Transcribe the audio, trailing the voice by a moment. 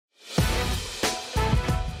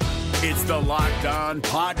It's the Locked On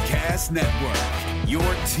Podcast Network, your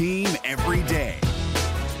team every day.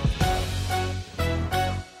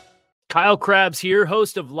 Kyle Krabs here,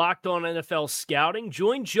 host of Locked On NFL Scouting.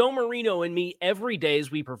 Join Joe Marino and me every day as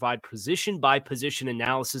we provide position-by-position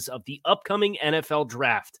analysis of the upcoming NFL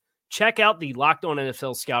Draft. Check out the Locked On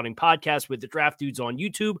NFL Scouting podcast with the Draft Dudes on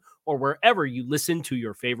YouTube or wherever you listen to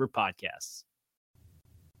your favorite podcasts.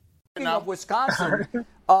 Speaking of Wisconsin,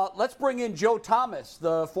 let's bring in Joe Thomas,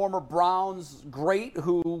 the former Browns great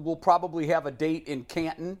who will probably have a date in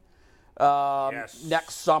Canton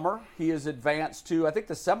next summer. He is advanced to, I think,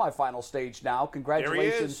 the semifinal stage now.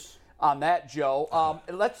 Congratulations on that, Joe.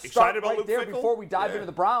 Let's start right there before we dive into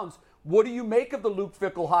the Browns. What do you make of the Luke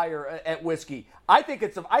Fickell hire at Whiskey? I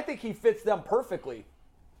think he fits them perfectly.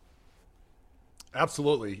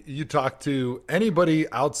 Absolutely. You talk to anybody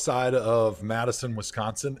outside of Madison,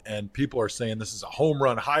 Wisconsin, and people are saying this is a home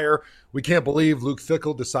run hire. We can't believe Luke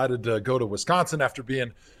Fickell decided to go to Wisconsin after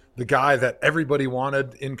being the guy that everybody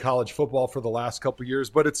wanted in college football for the last couple of years.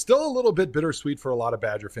 But it's still a little bit bittersweet for a lot of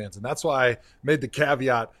Badger fans. And that's why I made the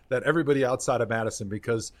caveat that everybody outside of Madison,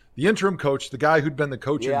 because the interim coach, the guy who'd been the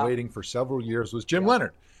coach in waiting for several years, was Jim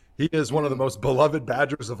Leonhard. He is one of the most beloved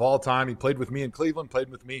Badgers of all time. He played with me in Cleveland, played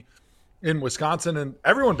with me in Wisconsin, and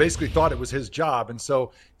everyone basically thought it was his job. And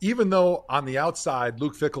so even though on the outside,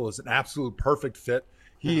 Luke Fickell is an absolute perfect fit,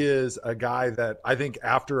 he is a guy that I think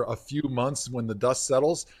after a few months when the dust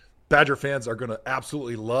settles, Badger fans are going to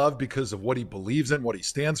absolutely love because of what he believes in, what he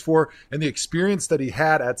stands for, and the experience that he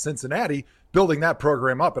had at Cincinnati building that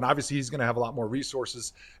program up. And obviously he's going to have a lot more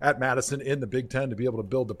resources at Madison in the Big Ten to be able to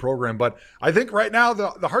build the program. But I think right now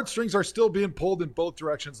the heartstrings are still being pulled in both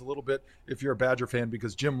directions a little bit if you're a Badger fan,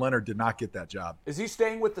 because Jim Leonhard did not get that job. Is he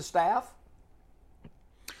staying with the staff?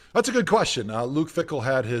 That's a good question. Luke Fickell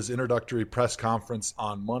had his introductory press conference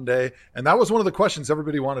on Monday, and that was one of the questions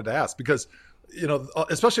everybody wanted to ask because, you know,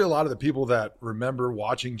 especially a lot of the people that remember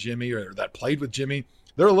watching Jimmy or that played with Jimmy,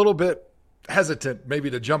 they're a little bit hesitant maybe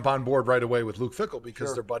to jump on board right away with Luke Fickell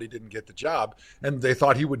because their buddy didn't get the job and they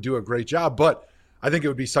thought he would do a great job. But I think it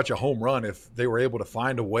would be such a home run if they were able to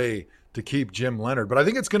find a way to keep Jim Leonhard. But I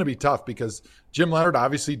think it's going to be tough because Jim Leonhard,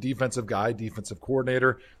 obviously defensive guy, defensive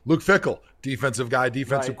coordinator. Luke Fickell, defensive guy,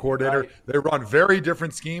 defensive coordinator. Right. They run very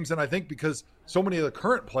different schemes. And I think because so many of the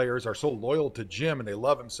current players are so loyal to Jim and they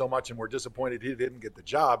love him so much and we're disappointed he didn't get the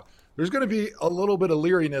job, there's going to be a little bit of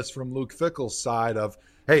leeriness from Luke Fickell's side of,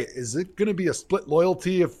 hey, is it going to be a split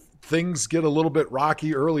loyalty if things get a little bit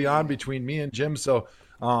rocky early on between me and Jim? So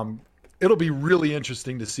it'll be really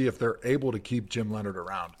interesting to see if they're able to keep Jim Leonhard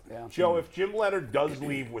around. Yeah. Joe, if Jim Leonhard does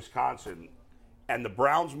leave Wisconsin and the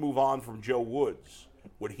Browns move on from Joe Woods,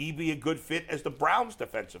 would he be a good fit as the Browns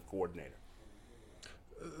defensive coordinator?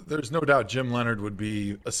 There's no doubt Jim Leonhard would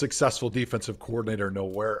be a successful defensive coordinator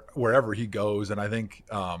wherever he goes. And I think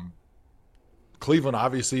Cleveland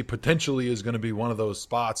obviously potentially is going to be one of those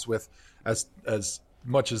spots with as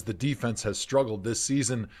much as the defense has struggled this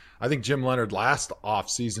season. I think Jim Leonhard last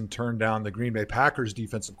offseason turned down the Green Bay Packers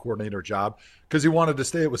defensive coordinator job because he wanted to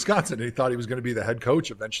stay at Wisconsin and he thought he was going to be the head coach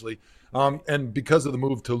eventually. And because of the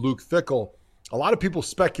move to Luke Fickell, a lot of people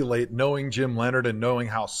speculate, knowing Jim Leonhard and knowing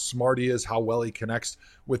how smart he is, how well he connects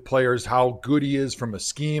with players, how good he is from a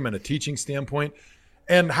scheme and a teaching standpoint,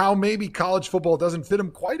 and how maybe college football doesn't fit him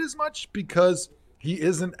quite as much because he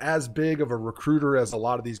isn't as big of a recruiter as a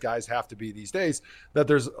lot of these guys have to be these days, that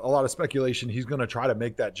there's a lot of speculation he's going to try to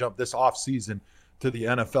make that jump this offseason to the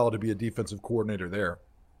NFL to be a defensive coordinator there.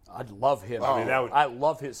 I'd love him. I mean, I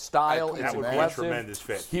love his style. That would be a tremendous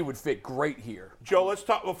fit. He would fit great here. Joe, let's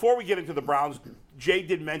talk. Before we get into the Browns, Jay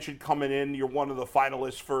did mention coming in, you're one of the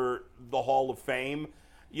finalists for the Hall of Fame.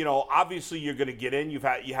 You know, obviously you're going to get in. You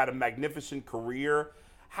had a magnificent career.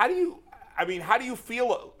 How do you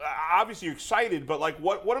feel? Obviously you're excited, but like,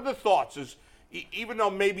 what are the thoughts? Even though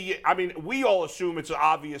maybe, we all assume it's an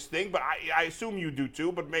obvious thing, but I assume you do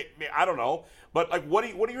too. But I don't know. But like, what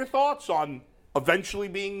are your thoughts on eventually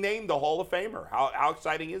being named the Hall of Famer? How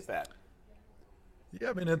exciting is that?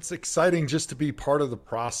 Yeah, it's exciting just to be part of the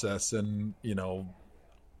process. And, you know,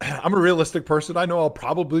 I'm a realistic person. I know I'll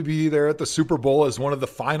probably be there at the Super Bowl as one of the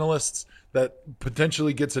finalists that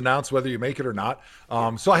potentially gets announced whether you make it or not.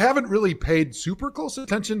 So I haven't really paid super close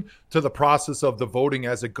attention to the process of the voting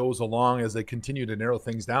as it goes along, as they continue to narrow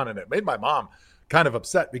things down. And it made my mom kind of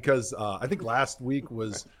upset because I think last week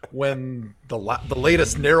was when the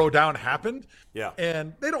latest narrow down happened. Yeah.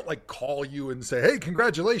 And they don't like call you and say, hey,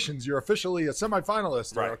 congratulations, you're officially a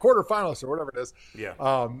semifinalist or Right. a quarterfinalist or whatever it is.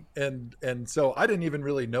 Yeah. And so I didn't even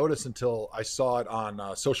really notice until I saw it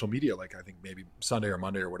on social media, like I think maybe Sunday or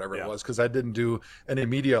Monday or whatever it was, because I didn't do any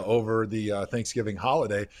media over the Thanksgiving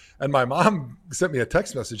holiday. And my mom sent me a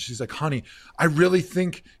text message. She's like, honey, I really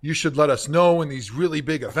think you should let us know when these really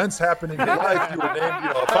big events happen in your life. You were named,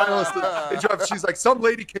 a finalist. She's like, some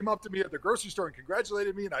lady came up to me at the grocery store and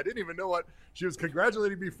congratulated me, and I didn't even know what she was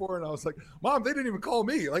congratulating me for. And I was like, Mom, they didn't even call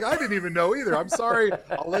me. Like, I didn't even know either. I'm sorry.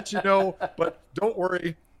 I'll let you know, but don't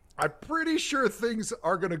worry. I'm pretty sure things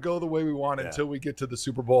are going to go the way we want until we get to the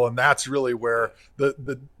Super Bowl. And that's really where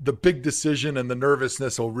the big decision and the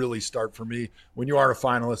nervousness will really start for me when you are a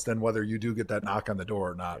finalist and whether you do get that knock on the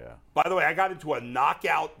door or not. Yeah. By the way, I got into a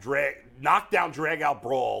knockdown, drag-out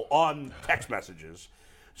brawl on text messages.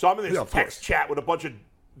 So I'm in this text chat with a bunch of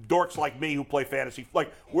dorks like me who play fantasy.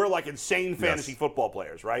 Like, we're like insane fantasy football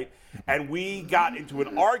players, right? And we got into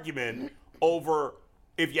an argument over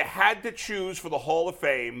if you had to choose for the Hall of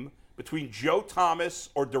Fame between Joe Thomas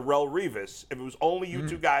or Darrelle Revis, if it was only you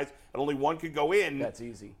two guys and only one could go in, that's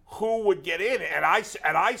easy. Who would get in? And I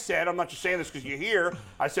said, I'm not just saying this because you're here,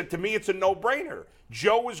 I said, to me, it's a no-brainer.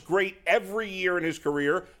 Joe was great every year in his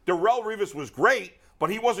career. Darrelle Revis was great, but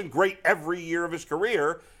he wasn't great every year of his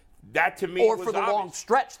career. That, to me, or was for the obvious. long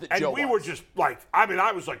stretch that Joe was. And we were just like,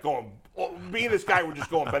 I was like going, me and this guy were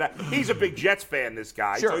just going, but he's a big Jets fan, this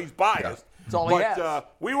guy, so he's biased. Yeah. That's all he has.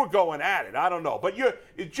 We were going at it. I don't know. But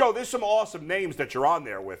Joe, there's some awesome names that you're on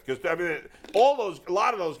there with. Because, I mean, a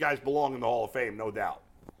lot of those guys belong in the Hall of Fame, no doubt.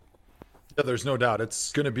 Yeah, there's no doubt.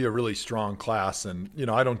 It's going to be a really strong class. And,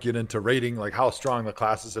 I don't get into rating like how strong the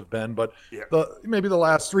classes have been. But maybe the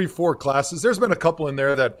last 3-4 classes, there's been a couple in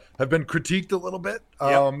there that have been critiqued a little bit.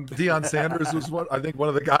 Deion Sanders was one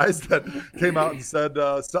of the guys that came out and said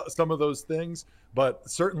some of those things. But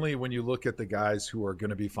certainly when you look at the guys who are going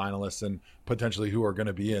to be finalists and potentially who are going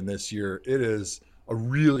to be in this year, it is a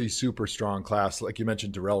really super strong class. Like you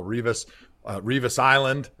mentioned, Darrelle Revis, Revis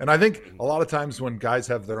Island. And I think a lot of times when guys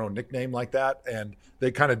have their own nickname like that and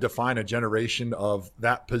they kind of define a generation of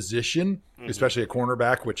that position, especially a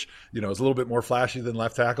cornerback, which, is a little bit more flashy than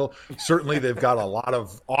left tackle. Certainly they've got a lot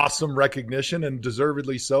of awesome recognition, and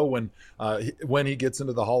deservedly so when he gets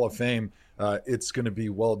into the Hall of Fame. It's going to be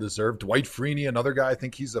well-deserved. Dwight Freeney, another guy, I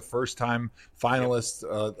think he's a first-time finalist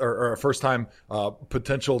or a first-time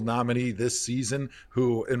potential nominee this season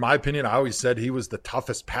who, in my opinion, I always said he was the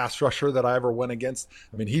toughest pass rusher that I ever went against.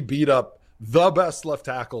 I mean, he beat up the best left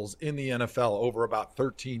tackles in the NFL over about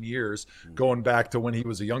 13 years, going back to when he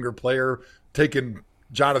was a younger player, taking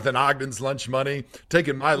Jonathan Ogden's lunch money,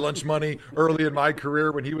 taking my lunch money early in my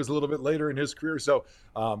career when he was a little bit later in his career. So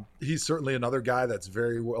he's certainly another guy that's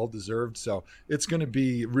very well deserved. So it's going to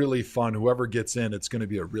be really fun. Whoever gets in, it's going to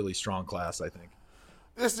be a really strong class, I think.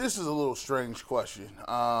 This is a little strange question.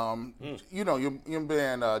 Your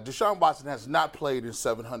man Deshaun Watson has not played in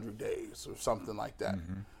 700 days or something like that.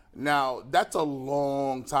 Now, that's a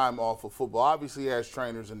long time off of football. Obviously, he has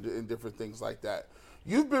trainers and different things like that.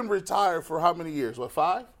 You've been retired for how many years? What,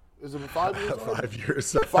 5? Is it 5 years? 5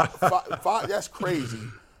 years. Five, that's crazy.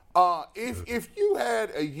 If you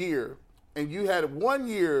had a year and you had 1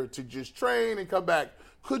 year to just train and come back,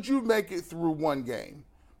 could you make it through one game?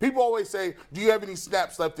 People always say, do you have any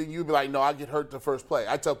snaps left? And you'd be like, no, I get hurt the first play.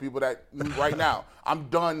 I tell people that right now. I'm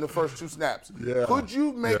done the first 2 snaps. Yeah. Could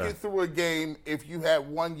you make it through a game if you had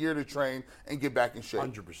 1 year to train and get back in shape?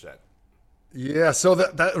 100%. Yeah, so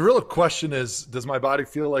that real question is, does my body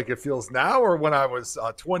feel like it feels now or when I was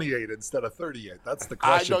 28 instead of 38? That's the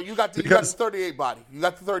question. I know, you got the 38 body. You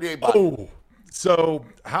got the 38 body. Oh, so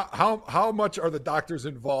how much are the doctors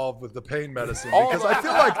involved with the pain medicine? Because I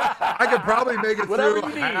feel like I could probably make it through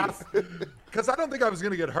half. Because I don't think I was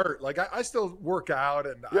going to get hurt. Like, I still work out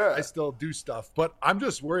and I still do stuff. But I'm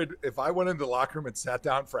just worried if I went into the locker room and sat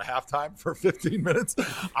down for halftime for 15 minutes,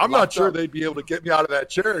 I'm not sure they'd be able to get me out of that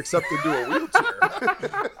chair except into a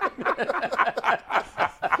wheelchair.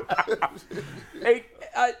 Hey,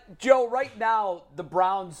 Joe, right now, the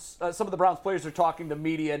Browns, some of the Browns players are talking to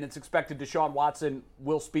media, and it's expected Deshaun Watson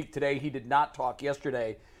will speak today. He did not talk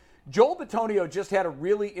yesterday. Joel Bitonio just had a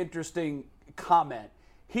really interesting comment.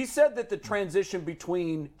 He said that the transition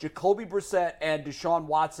between Jacoby Brissett and Deshaun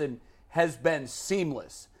Watson has been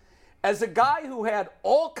seamless. As a guy who had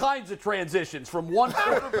all kinds of transitions from one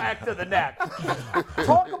quarterback to the next,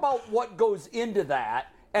 talk about what goes into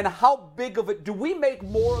that and how big of it. Do we make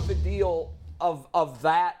more of a deal of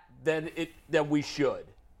that than we should?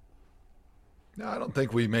 No, I don't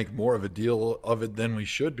think we make more of a deal of it than we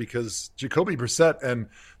should, because Jacoby Brissett and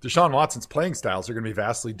Deshaun Watson's playing styles are going to be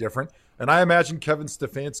vastly different. And I imagine Kevin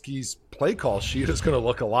Stefanski's play call sheet is going to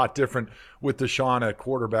look a lot different with Deshaun at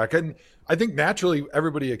quarterback. And I think naturally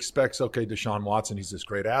everybody expects, okay, Deshaun Watson, he's this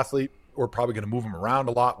great athlete. We're probably going to move him around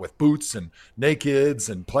a lot with boots and nakeds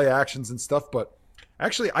and play actions and stuff. But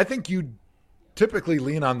actually, I think you typically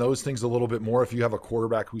lean on those things a little bit more if you have a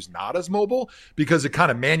quarterback who's not as mobile, because it kind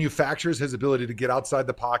of manufactures his ability to get outside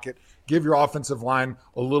the pocket, give your offensive line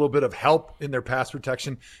a little bit of help in their pass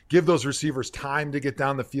protection, give those receivers time to get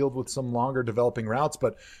down the field with some longer developing routes.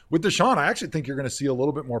 But with Deshaun, I actually think you're going to see a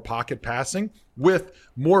little bit more pocket passing with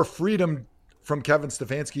more freedom from Kevin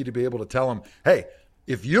Stefanski to be able to tell him, hey,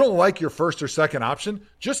 if you don't like your first or second option,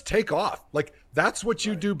 just take off. Like, that's what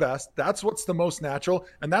you do best. That's what's the most natural.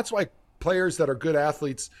 And that's why players that are good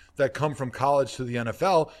athletes that come from college to the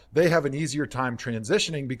NFL, they have an easier time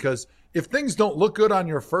transitioning, because if things don't look good on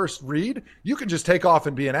your first read, you can just take off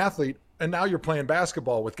and be an athlete. And now you're playing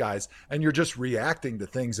basketball with guys and you're just reacting to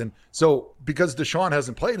things. And so because Deshaun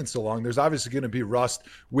hasn't played in so long, there's obviously going to be rust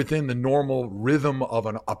within the normal rhythm of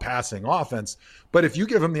a passing offense. But if you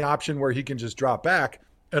give him the option where he can just drop back,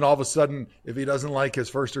 and all of a sudden, if he doesn't like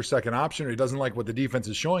his first or second option, or he doesn't like what the defense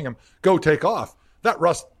is showing him, go take off. That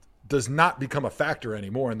rust does not become a factor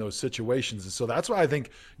anymore in those situations. And so that's why I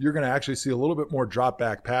think you're going to actually see a little bit more drop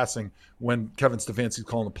back passing when Kevin Stefanski's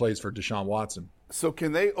calling the plays for Deshaun Watson. So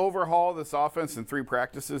can they overhaul this offense in 3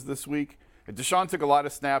 practices this week? Deshaun took a lot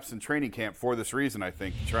of snaps in training camp for this reason, I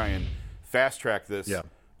think, to try and fast track this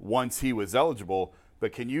once he was eligible.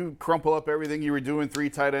 But can you crumple up everything you were doing, 3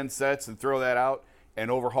 tight end sets, and throw that out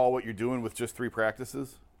and overhaul what you're doing with just 3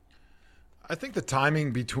 practices? I think the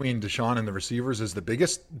timing between Deshaun and the receivers is the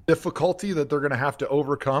biggest difficulty that they're going to have to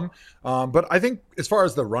overcome. But I think as far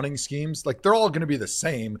as the running schemes, like, they're all going to be the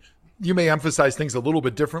same. You may emphasize things a little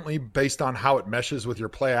bit differently based on how it meshes with your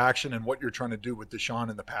play action and what you're trying to do with Deshaun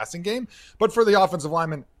in the passing game. But for the offensive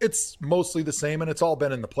lineman, it's mostly the same, and it's all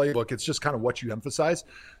been in the playbook. It's just kind of what you emphasize.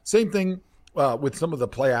 Same thing with some of the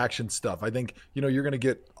play action stuff. I think, you're going to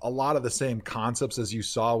get a lot of the same concepts as you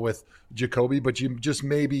saw with Jacoby, but you just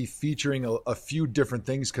may be featuring a few different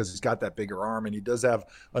things because he's got that bigger arm and he does have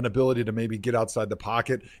an ability to maybe get outside the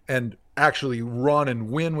pocket and actually run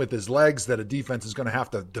and win with his legs that a defense is going to have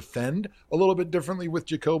to defend a little bit differently with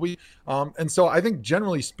Jacoby. And so I think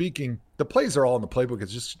generally speaking, the plays are all in the playbook.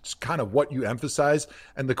 It's just kind of what you emphasize,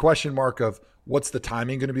 and the question mark of what's the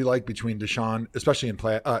timing going to be like between Deshaun, especially in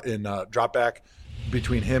drop back,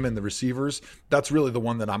 between him and the receivers. That's really the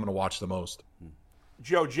one that I'm going to watch the most.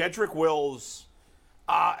 Joe, Jedrick Wills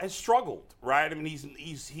has struggled, right? I mean,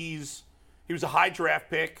 he was a high draft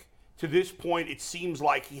pick. To this point, it seems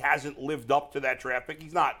like he hasn't lived up to that draft pick.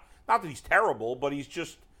 He's not that he's terrible, but he's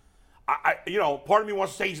just, part of me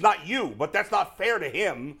wants to say he's not you, but that's not fair to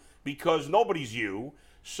him because nobody's you.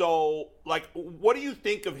 So, what do you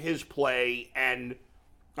think of his play? And,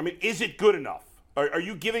 I mean, is it good enough? Are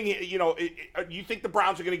you giving it, do you think the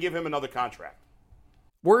Browns are going to give him another contract?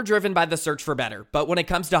 We're driven by the search for better, but when it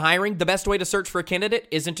comes to hiring, the best way to search for a candidate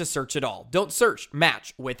isn't to search at all. Don't search,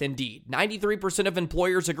 match with Indeed. 93% of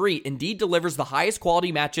employers agree Indeed delivers the highest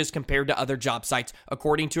quality matches compared to other job sites,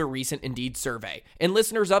 according to a recent Indeed survey. And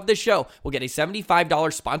listeners of this show will get a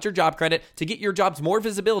 $75 sponsored job credit to get your jobs more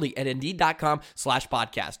visibility at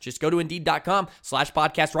Indeed.com/podcast. Just go to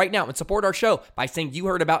Indeed.com/podcast right now and support our show by saying you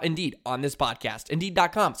heard about Indeed on this podcast.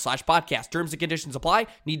 Indeed.com/podcast. Terms and conditions apply.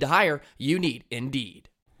 Need to hire? You need Indeed.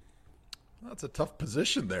 That's a tough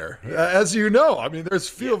position there. As you know, I mean, there's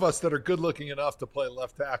few of us that are good looking enough to play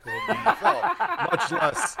left tackle in the NFL, much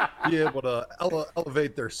less be able to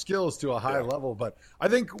elevate their skills to a high level. But I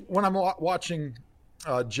think when I'm watching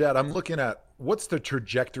Jed, I'm looking at what's the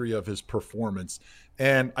trajectory of his performance.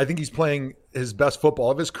 And I think he's playing his best football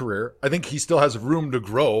of his career. I think he still has room to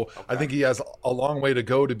grow. Okay. I think he has a long way to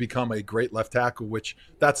go to become a great left tackle, which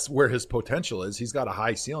that's where his potential is. He's got a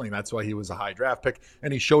high ceiling. That's why he was a high draft pick,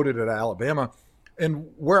 and he showed it at Alabama. And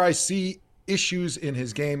where I see issues in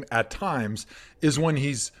his game at times is when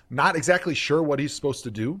he's not exactly sure what he's supposed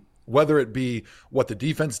to do, whether it be what the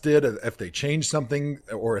defense did, if they changed something,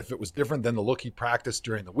 or if it was different than the look he practiced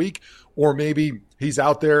during the week, or maybe he's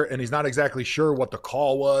out there and he's not exactly sure what the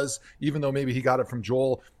call was, even though maybe he got it from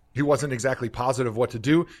Joel. He wasn't exactly positive what to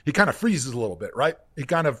do. He kind of freezes a little bit, right? He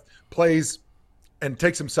kind of plays and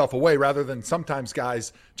takes himself away, rather than sometimes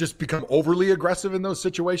guys just become overly aggressive in those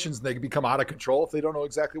situations and they become out of control if they don't know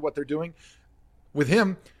exactly what they're doing. With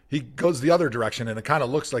him, he goes the other direction, and it kind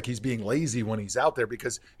of looks like he's being lazy when he's out there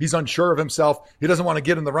because he's unsure of himself. He doesn't want to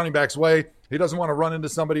get in the running back's way. He doesn't want to run into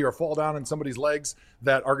somebody or fall down in somebody's legs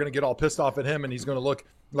that are going to get all pissed off at him, and he's going to look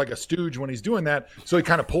like a stooge when he's doing that. So he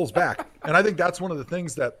kind of pulls back. And I think that's one of the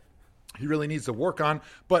things that he really needs to work on.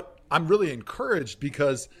 But I'm really encouraged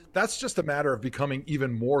because that's just a matter of becoming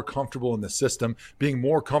even more comfortable in the system, being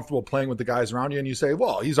more comfortable playing with the guys around you. And you say,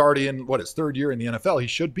 well, he's already in his third year in the NFL. He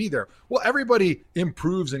should be there. Well, everybody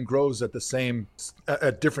improves and grows at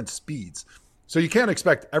different speeds. So you can't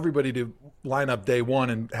expect everybody to line up day one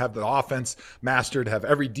and have the offense mastered, have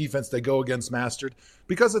every defense they go against mastered,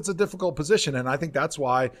 because it's a difficult position. And I think that's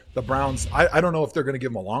why the Browns, I don't know if they're going to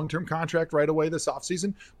give him a long-term contract right away this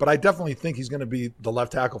offseason, but I definitely think he's going to be the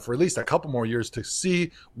left tackle for at least a couple more years to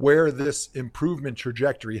see where this improvement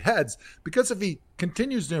trajectory heads. Because if he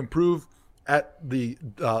continues to improve at the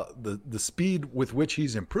speed with which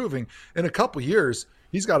he's improving, in a couple years,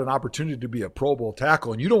 he's got an opportunity to be a Pro Bowl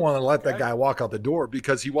tackle, and you don't want to let that guy walk out the door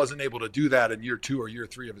because he wasn't able to do that in year 2 or year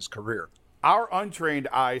 3 of his career. Our untrained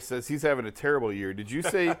eye says he's having a terrible year. Did you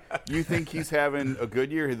say you think he's having a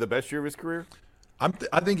good year, the best year of his career?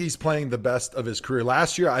 I think he's playing the best of his career.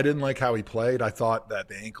 Last year, I didn't like how he played. I thought that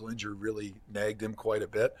the ankle injury really nagged him quite a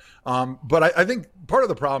bit. But I think part of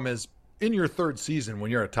the problem is, in your third season,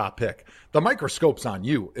 when you're a top pick, the microscope's on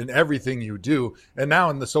you in everything you do. And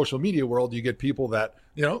now in the social media world, you get people that,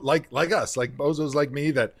 like us, like bozos like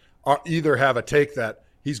me, that either have a take that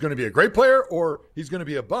he's going to be a great player or he's going to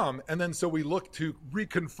be a bum. And then so we look to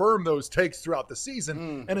reconfirm those takes throughout the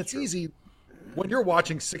season. And it's easy when you're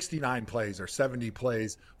watching 69 plays or 70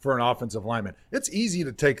 plays for an offensive lineman. It's easy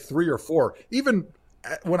to take 3 or 4. Even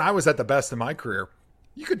when I was at the best in my career,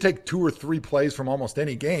 you could take 2 or 3 plays from almost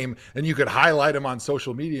any game and you could highlight him on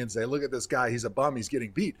social media and say, look at this guy, he's a bum, he's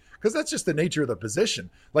getting beat. Because that's just the nature of the position.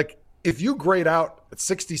 Like, if you grade out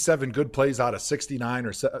 67 good plays out of 69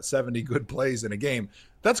 or 70 good plays in a game,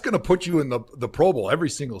 that's going to put you in the Pro Bowl every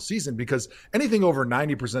single season, because anything over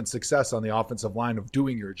 90% success on the offensive line of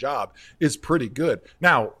doing your job is pretty good.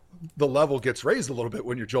 Now, the level gets raised a little bit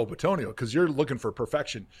when you're Joe Bitonio, because you're looking for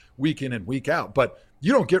perfection week in and week out. But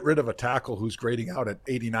you don't get rid of a tackle who's grading out at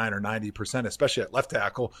 89 or 90%, especially at left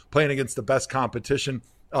tackle, playing against the best competition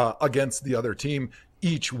against the other team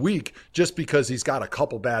each week, just because he's got a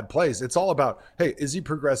couple bad plays. It's all about, hey, is he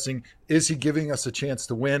progressing? Is he giving us a chance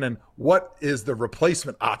to win? And what is the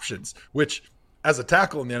replacement options? Which, as a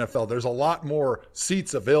tackle in the NFL, there's a lot more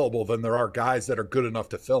seats available than there are guys that are good enough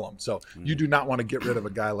to fill them. So you do not want to get rid of a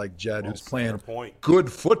guy like Jed, who's playing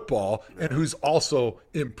good football and who's also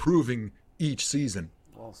improving each season.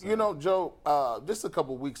 Joe, just a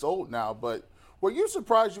couple weeks old now, but were you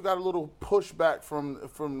surprised you got a little pushback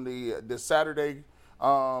from the Saturday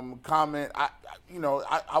comment?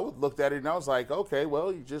 I would looked at it and I was like, okay,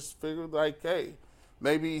 well, you just figured like, hey,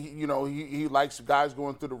 maybe, he likes guys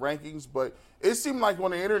going through the rankings, but it seemed like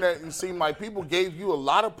on the internet, it seemed like people gave you a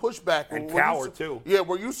lot of pushback. And Coward, too. Yeah,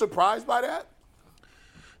 were you surprised by that?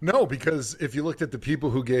 No, because if you looked at the people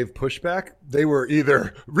who gave pushback, they were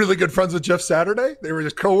either really good friends with Jeff Saturday, they were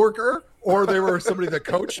his coworker, or they were somebody that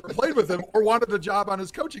coached or played with him or wanted a job on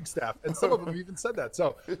his coaching staff. And some of them even said that.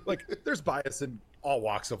 So, there's bias in all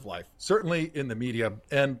walks of life, certainly in the media.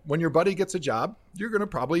 And when your buddy gets a job, you're going to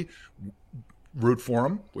probably root for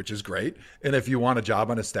him, which is great. And if you want a job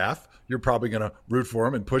on his staff, you're probably going to root for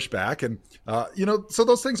him and push back. And, so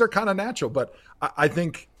those things are kind of natural. But I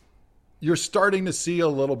think you're starting to see a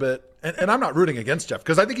little bit, and I'm not rooting against Jeff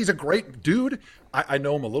because I think he's a great dude. I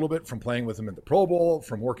know him a little bit from playing with him in the Pro Bowl,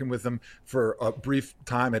 from working with him for a brief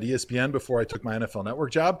time at ESPN before I took my NFL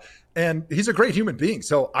Network job. And he's a great human being.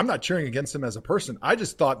 So I'm not cheering against him as a person. I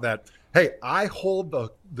just thought that, hey, I hold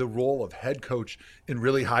the role of head coach in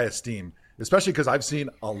really high esteem, especially because I've seen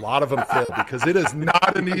a lot of them fail, because it is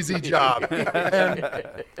not an easy job. And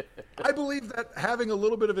I believe that having a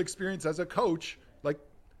little bit of experience as a coach,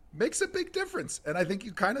 makes a big difference. And I think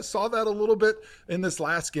you kind of saw that a little bit in this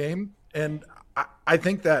last game. And I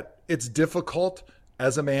think that it's difficult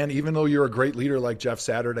as a man, even though you're a great leader like Jeff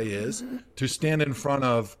Saturday is, to stand in front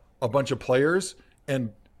of a bunch of players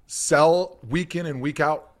and sell week in and week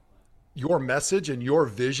out your message and your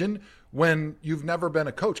vision when you've never been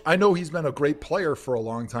a coach. I know he's been a great player for a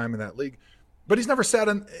long time in that league, but he's never sat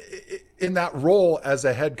in that role as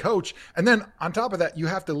a head coach. And then on top of that, you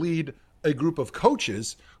have to lead a group of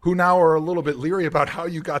coaches who now are a little bit leery about how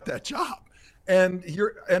you got that job. And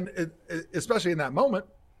especially in that moment,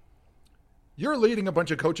 you're leading a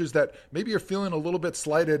bunch of coaches that maybe you're feeling a little bit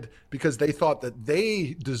slighted because they thought that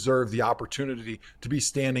they deserve the opportunity to be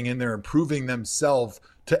standing in there and proving themselves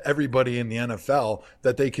to everybody in the NFL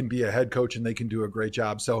that they can be a head coach and they can do a great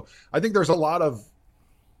job. So I think there's a lot of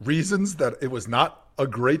reasons that it was not a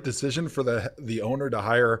great decision for the owner to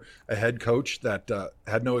hire a head coach that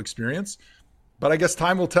had no experience. But I guess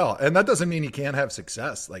time will tell. And that doesn't mean he can't have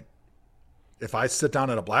success. Like, if I sit down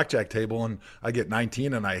at a blackjack table and I get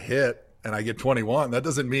 19 and I hit and I get 21, that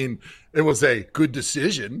doesn't mean it was a good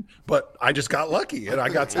decision, but I just got lucky and I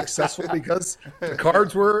got successful because the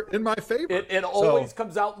cards were in my favor. It always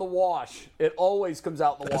comes out in the wash. It always comes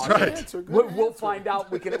out in the wash. That's right. We'll find out.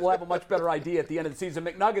 We'll have a much better idea at the end of the season.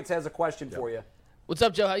 McNuggets has a question for you. What's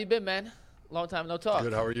up, Joe? How you been, man? Long time no talk.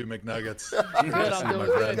 Good. How are you, McNuggets? Good, I'm doing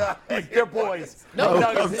good. They're boys. No,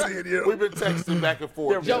 I'm seeing you. We've been texting back and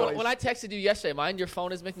forth. Joe, when I texted you yesterday, am I in your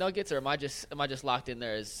phone as McNuggets, or am I just locked in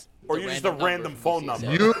there as or you just a random phone number?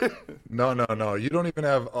 No. You don't even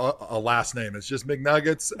have a last name. It's just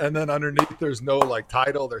McNuggets, and then underneath there's no like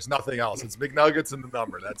title. There's nothing else. It's McNuggets and the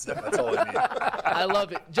number. That's it. That's all I need. I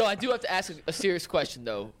love it, Joe. I do have to ask a serious question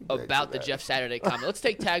though about the Jeff Saturday comment. Let's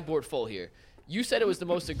take tag board full here. You said it was the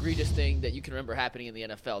most egregious thing that you can remember happening in the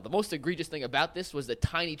NFL. The most egregious thing about this was the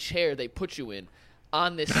tiny chair they put you in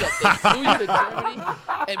on this set. They flew you to Germany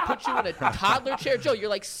and put you in a toddler chair. Joe, you're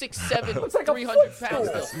like 6'7", like 300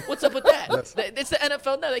 pounds still. What's up with that? It's the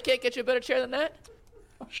NFL now. They can't get you a better chair than that?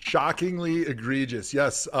 Shockingly egregious.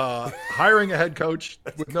 Yes. Hiring a head coach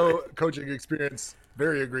with no coaching experience,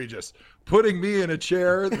 very egregious. Putting me in a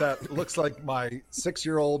chair that looks like my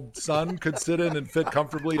 6-year-old son could sit in and fit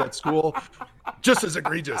comfortably at school, just as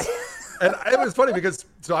egregious. And it was funny because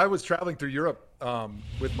I was traveling through Europe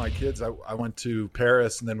with my kids. I went to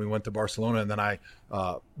Paris and then we went to Barcelona and then I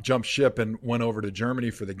jumped ship and went over to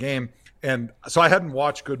Germany for the game. And so I hadn't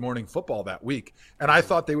watched Good Morning Football that week. And I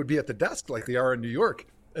thought they would be at the desk like they are in New York.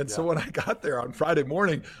 And so when I got there on Friday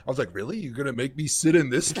morning, I was like, really? You're going to make me sit in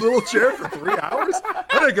this little chair for 3 hours?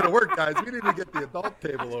 That ain't going to work, guys. We need to get the adult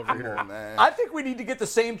table over here. Oh, man. I think we need to get the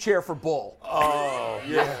same chair for Bull. Oh,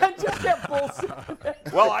 yeah. And just have Bull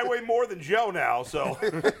sit. Well, I weigh more than Joe now, so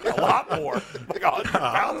a lot more. Like 100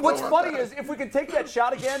 pounds. What's funny is if we can take that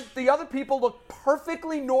shot again, the other people look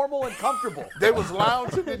perfectly normal and comfortable. They was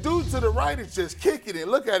lounging. The dude to the right is just kicking it.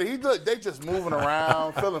 Look at it. They just moving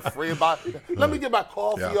around, feeling free about it. Let me get my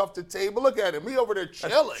coffee off the table. Look at him. He over there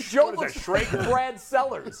chilling. Joe looks like Brad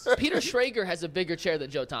Sellers. Peter Schrager has a bigger chair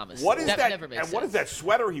than Joe Thomas. What is that? Never makes sense. What is that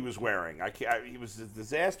sweater he was wearing? He was a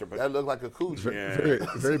disaster. But That looked like a coochie. Very,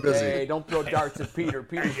 very busy. Hey, don't throw darts at Peter.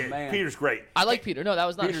 Peter's the man. Peter's great. I like Peter. No, that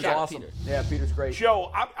was not Peter's a shot awesome. at Peter. Yeah, Peter's great.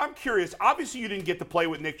 Joe, I'm curious. Obviously, you didn't get to play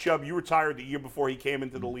with Nick Chubb. You retired the year before he came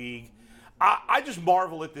into the league. I just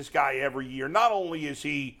marvel at this guy every year. Not only is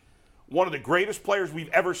he one of the greatest players we've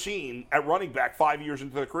ever seen at running back 5 years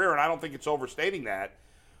into the career, and I don't think it's overstating that.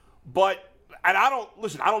 And I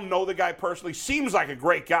don't know the guy personally. Seems like a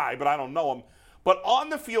great guy, but I don't know him. But on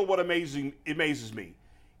the field, what amazes me,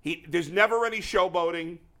 there's never any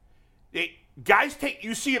showboating. Guys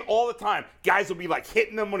you see it all the time. Guys will be like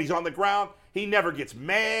hitting him when he's on the ground. He never gets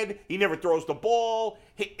mad. He never throws the ball.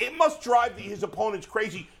 It must drive his opponents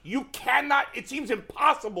crazy. It seems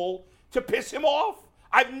impossible to piss him off.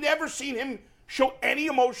 I've never seen him show any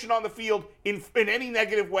emotion on the field in any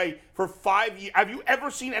negative way for 5 years. Have you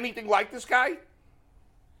ever seen anything like this guy?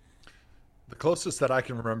 The closest that I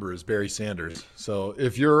can remember is Barry Sanders. So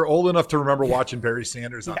if you're old enough to remember watching Barry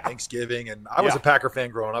Sanders on Thanksgiving, and I was a Packer fan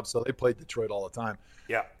growing up, so they played Detroit all the time.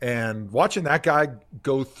 Yeah. And watching that guy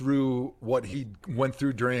go through what he went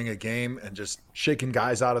through during a game and just shaking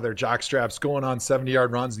guys out of their jock straps, going on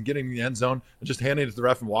 70-yard runs and getting in the end zone and just handing it to the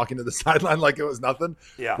ref and walking to the sideline like it was nothing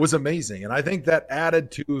was amazing. And I think that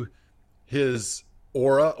added to his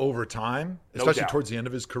aura over time, especially towards the end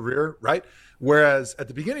of his career, right? Whereas at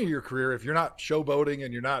the beginning of your career, if you're not showboating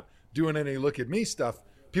and you're not doing any look at me stuff,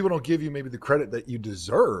 people don't give you maybe the credit that you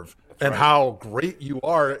deserve. And how great you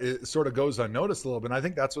are, it sort of goes unnoticed a little bit. And I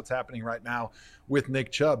think that's what's happening right now with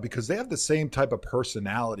Nick Chubb, because they have the same type of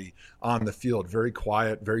personality on the field. Very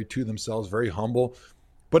quiet, very to themselves, very humble.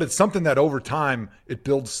 But it's something that over time, it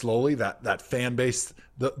builds slowly, that fan base,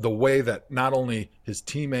 the way that not only his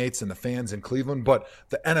teammates and the fans in Cleveland, but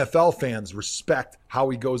the NFL fans respect how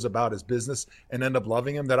he goes about his business and end up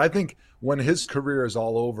loving him, that I think when his career is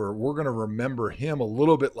all over, we're going to remember him a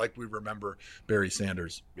little bit like we remember Barry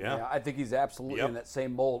Sanders. Yeah, I think he's absolutely in that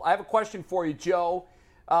same mold. I have a question for you, Joe.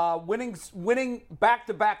 Winning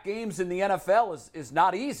back-to-back games in the NFL is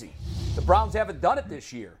not easy. The Browns haven't done it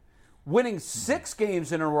this year. Winning 6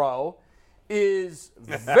 games in a row is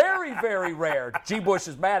very, very rare. G. Bush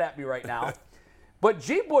is mad at me right now. But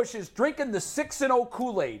G. Bush is drinking the 6-0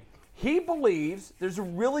 Kool-Aid. He believes there's a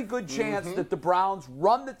really good chance that the Browns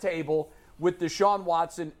run the table with Deshaun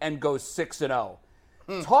Watson and go 6-0.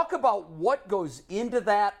 Talk about what goes into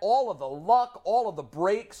that, all of the luck, all of the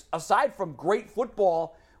breaks, aside from great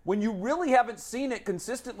football, when you really haven't seen it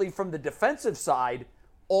consistently from the defensive side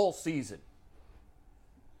all season.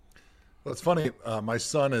 Well, it's funny. My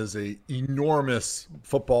son is a enormous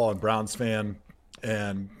football and Browns fan,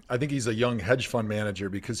 and I think he's a young hedge fund manager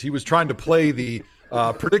because he was trying to play the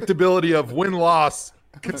predictability of win-loss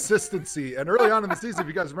consistency. And early on in the season, if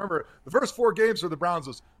you guys remember, the first 4 games for the Browns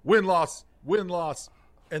was win-loss, win-loss.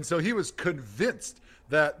 And so he was convinced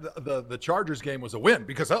that the Chargers game was a win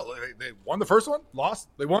because they won the first one, lost,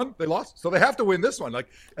 they won, they lost, so they have to win this one.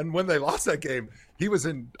 And when they lost that game, he was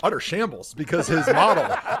in utter shambles because his model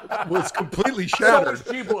was completely shattered.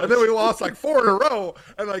 And then we lost 4 in a row,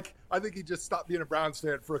 and I think he just stopped being a Browns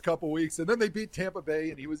fan for a couple weeks. And then they beat Tampa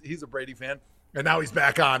Bay, and he's a Brady fan. And now he's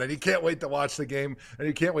back on, and he can't wait to watch the game, and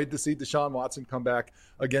he can't wait to see Deshaun Watson come back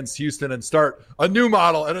against Houston and start a new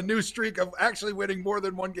model and a new streak of actually winning more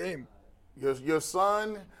than one game. Your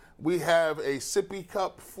son, we have a sippy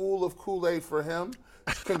cup full of Kool-Aid for him.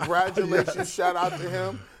 Congratulations. Yes. Shout out to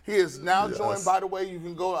him. He is now joined, by the way, you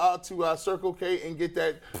can go out to Circle K and get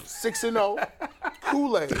that 6-0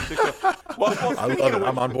 Kool-Aid. Well, I love it.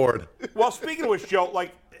 I'm on board. Well, speaking of which, Joe,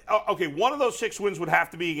 okay, one of those 6 wins would have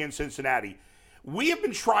to be against Cincinnati. We have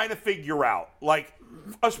been trying to figure out,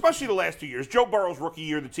 especially the last 2 years. Joe Burrow's rookie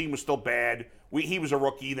year, the team was still bad. He was a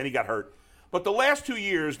rookie, then he got hurt. But the last 2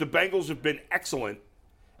 years, the Bengals have been excellent.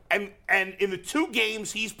 And in the 2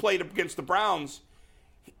 games he's played against the Browns,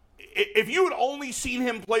 if you had only seen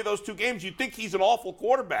him play those 2 games, you'd think he's an awful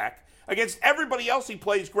quarterback. Against everybody else, he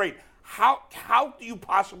plays great. How do you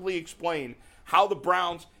possibly explain how the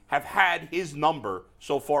Browns have had his number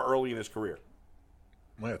so far early in his career?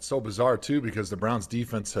 Well, it's so bizarre, too, because the Browns'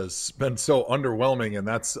 defense has been so underwhelming, and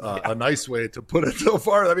that's a nice way to put it so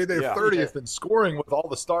far. I mean, they're 30th in scoring with all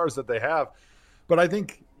the stars that they have. But I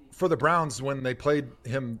think for the Browns, when they played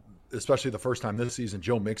him, especially the first time this season,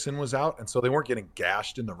 Joe Mixon was out, and so they weren't getting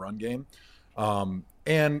gashed in the run game.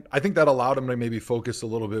 And I think that allowed them to maybe focus a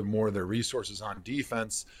little bit more of their resources on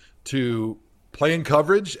defense to play in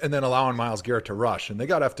coverage and then allowing Myles Garrett to rush. And they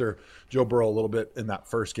got after Joe Burrow a little bit in that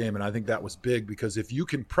first game, and I think that was big because if you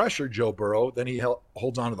can pressure Joe Burrow, then he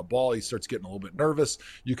holds onto the ball. He starts getting a little bit nervous.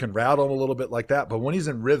 You can rattle him a little bit like that. But when he's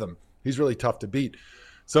in rhythm, he's really tough to beat.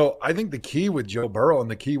 So I think the key with Joe Burrow and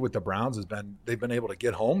the key with the Browns has been they've been able to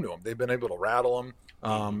get home to him. They've been able to rattle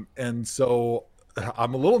him. And so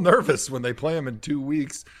I'm a little nervous when they play him in 2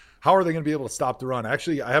 weeks. How are they going to be able to stop the run?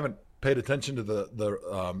 Actually, I haven't paid attention to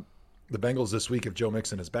the Bengals this week if Joe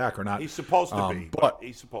Mixon is back or not. He's supposed to be, but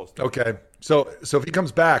he's supposed to. Okay, so if he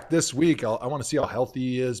comes back this week, I want to see how healthy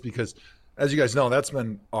he is because, as you guys know, that's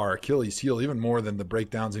been our Achilles heel, even more than the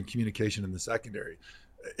breakdowns in communication in the secondary.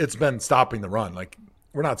 It's been stopping the run.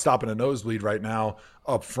 We're not stopping a nosebleed right now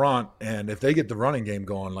up front, and if they get the running game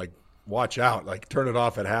going, watch out. Turn it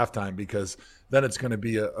off at halftime because then it's going to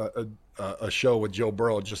be a show with Joe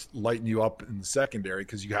Burrow just lighting you up in the secondary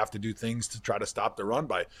because you have to do things to try to stop the run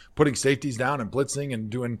by putting safeties down and blitzing and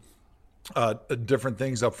doing different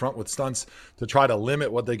things up front with stunts to try to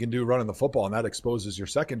limit what they can do running the football, and that exposes your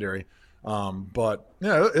secondary. But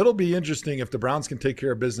yeah, it'll be interesting if the Browns can take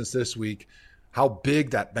care of business this week, how big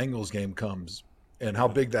that Bengals game comes and how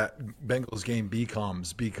big that Bengals game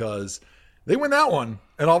becomes because they win that one,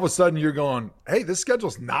 and all of a sudden you're going, hey, this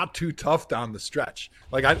schedule's not too tough down the stretch.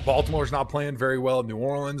 Baltimore's not playing very well. New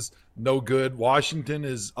Orleans, no good. Washington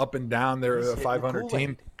is up and down. They're a 500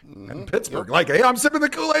 team. And Pittsburgh, hey, I'm sipping the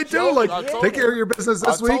Kool-Aid too. Take care of your business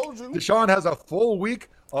this week. Deshaun has a full week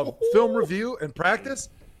of film review and practice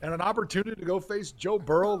and an opportunity to go face Joe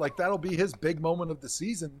Burrow. That'll be his big moment of the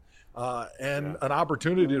season. An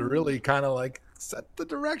opportunity to really kind of set the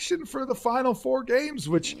direction for the final 4 games,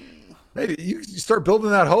 which hey, you start building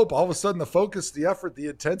that hope. All of a sudden, the focus, the effort, the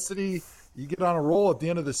intensity, you get on a roll at the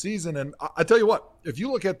end of the season. And I tell you what, if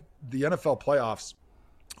you look at the NFL playoffs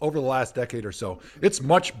over the last decade or so, it's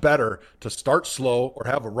much better to start slow or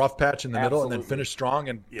have a rough patch in the middle and then finish strong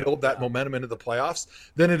and build that momentum into the playoffs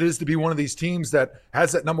than it is to be one of these teams that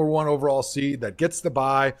has that number 1 overall seed, that gets the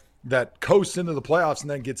bye, that coasts into the playoffs and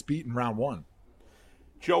then gets beaten round 1.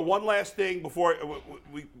 Joe, one last thing before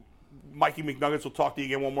Mikey McNuggets will talk to you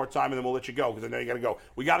again one more time, and then we'll let you go because I know you got to go.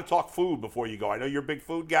 We got to talk food before you go. I know you're a big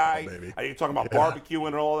food guy. I know you're talking about barbecuing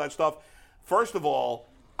and all that stuff. First of all,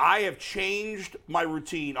 I have changed my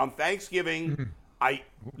routine. On Thanksgiving,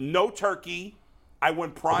 no turkey. I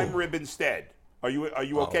went prime rib instead. Are you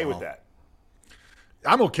okay with that?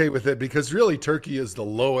 I'm okay with it because really turkey is the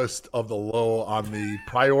lowest of the low on the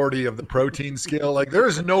priority of the protein scale. Like there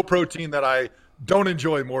is no protein that I don't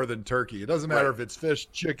enjoy more than turkey. It doesn't matter if it's fish,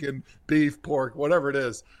 chicken, beef, pork, whatever it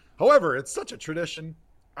is. However, it's such a tradition.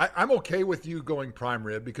 I'm okay with you going prime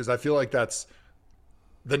rib because I feel like that's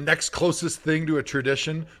the next closest thing to a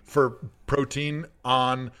tradition for protein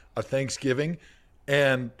on a Thanksgiving.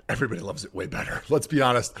 And everybody loves it way better. Let's be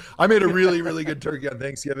honest. I made a really, really good turkey on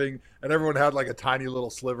Thanksgiving, and everyone had like a tiny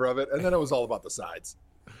little sliver of it, and then it was all about the sides.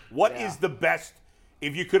 What is the best,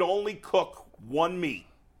 if you could only cook one meat,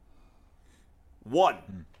 what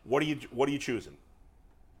are you choosing?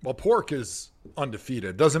 Well, pork is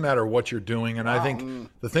undefeated. Doesn't matter what you're doing. And I think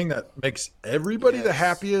the thing that makes everybody the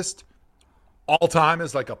happiest all time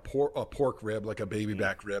is like a pork rib, like a baby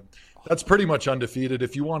back rib. That's pretty much undefeated.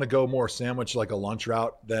 If you want to go more sandwich like a lunch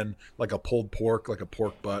route, then like a pulled pork, like a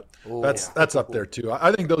pork butt, that's up there too.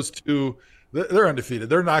 I think those two, they're undefeated.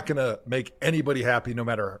 They're not going to make anybody happy,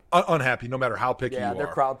 unhappy, no matter how picky you are. Yeah, they're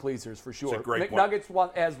crowd pleasers for sure. It's a great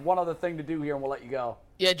McNuggets has one other thing to do here, and we'll let you go.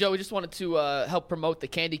 Yeah, Joe, we just wanted to help promote the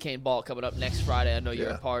Candy Cane Ball coming up next Friday. I know you're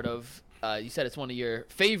a part of. You said it's one of your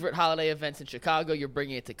favorite holiday events in Chicago. You're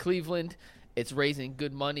bringing it to Cleveland. It's raising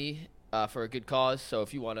good money for a good cause. So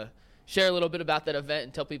if you want to share a little bit about that event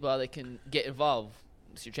and tell people how they can get involved,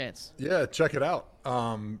 it's your chance. Yeah, check it out.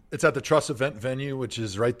 It's at the Truss Event Venue, which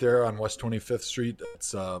is right there on West 25th Street.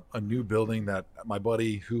 It's a new building that my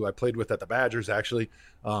buddy, who I played with at the Badgers, actually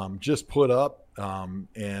just put up.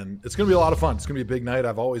 And it's going to be a lot of fun. It's going to be a big night.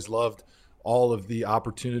 I've always loved all of the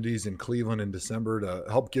opportunities in Cleveland in December to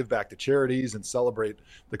help give back to charities and celebrate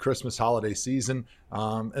the Christmas holiday season.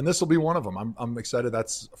 And this will be one of them. I'm excited.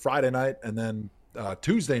 That's Friday night. And then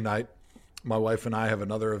Tuesday night, my wife and I have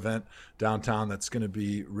another event downtown that's going to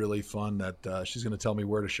be really fun that she's going to tell me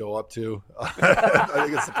where to show up to. I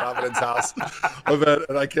think it's the Providence House event,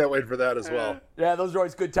 and I can't wait for that as well. Yeah, those are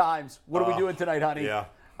always good times. What are we doing tonight, honey? Yeah.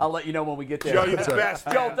 I'll let you know when we get there. Joe, you're the best.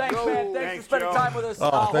 Joe, thanks, man. Thanks for spending time with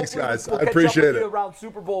us. Thanks, guys. We'll I appreciate catch up with it. you around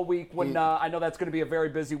Super Bowl week when I know that's going to be a very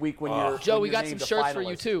busy week when you're Joe, when we you're got some named a shirts for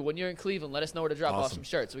you, finalist. too. When you're in Cleveland, let us know where to drop off some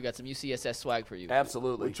shirts. We got some UCSS swag for you.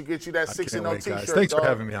 Absolutely. We should get you that 6-0 T-shirt. Thanks for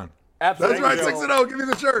having me on. Absolutely. That's right, 6-0. Give me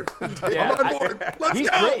the shirt. Yeah, I'm on board. Let's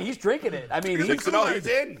go. He's drinking it. I mean, he's 6-0, he's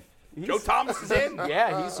in. Joe Thomas is in.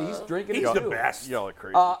 Yeah, he's drinking it He's the too. best. Y'all are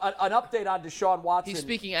crazy. An update on Deshaun Watson. He's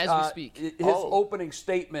speaking as we speak. His opening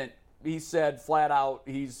statement, he said flat out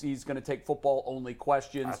he's going to take football-only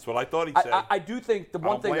questions. That's what I thought he'd say. I do think the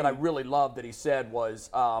one thing that I blame him. really loved that he said was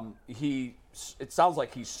it sounds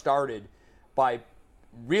like he started by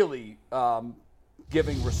really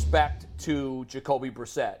giving respect to Jacoby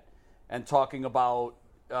Brissett and talking about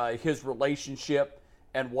his relationship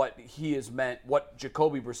and what he has meant, what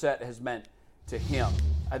Jacoby Brissett has meant to him.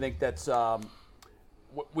 I think that's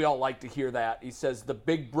we all like to hear that. He says, the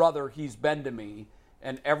big brother he's been to me,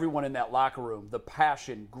 and everyone in that locker room, the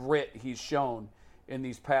passion, grit he's shown in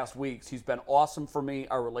these past weeks. He's been awesome for me.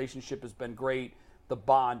 Our relationship has been great. The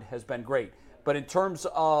bond has been great. But in terms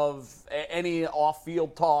of any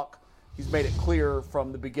off-field talk, he's made it clear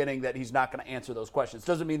from the beginning that he's not going to answer those questions.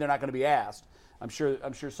 Doesn't mean they're not going to be asked. I'm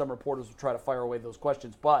sure some reporters will try to fire away those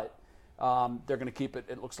questions, but they're going to keep it.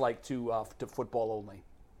 It looks like to football only.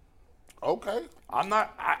 Okay. I'm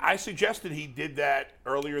not. I suggested he did that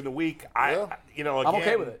earlier in the week. Again, I'm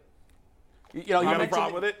okay with it. You have a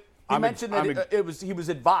problem with it? He mentioned that he was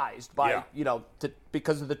advised by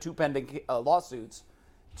because of the two pending lawsuits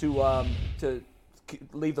to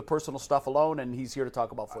leave the personal stuff alone, and he's here to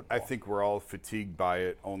talk about football. I think we're all fatigued by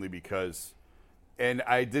it only because, and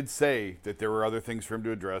I did say that there were other things for him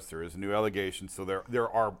to address. There is a new allegation, so there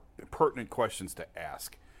are pertinent questions to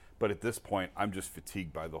ask. But at this point, I'm just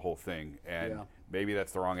fatigued by the whole thing, and maybe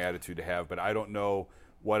that's the wrong attitude to have. But I don't know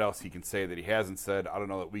what else he can say that he hasn't said. I don't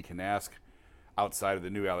know that we can ask outside of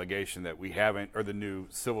the new allegation that we haven't, or the new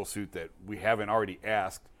civil suit that we haven't already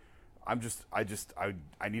asked. I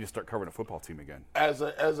need to start covering a football team again. As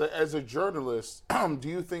a journalist, do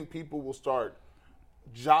you think people will start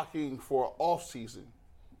jockeying for an off-season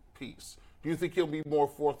piece? Do you think he'll be more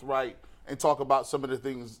forthright and talk about some of the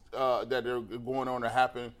things that are going on or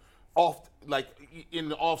happen in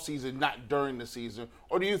the off-season, not during the season?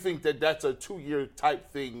 Or do you think that that's a 2-year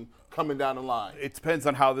type thing coming down the line? It depends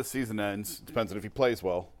on how the season ends. It depends on if he plays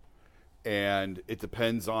well. And it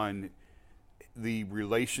depends on the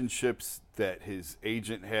relationships that his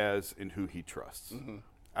agent has and who he trusts. Mm-hmm.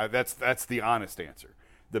 That's the honest answer.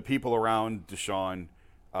 The people around Deshaun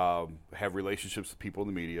have relationships with people in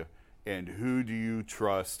the media. And who do you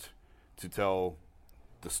trust to tell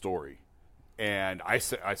the story? And I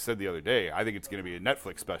said the other day, I think it's going to be a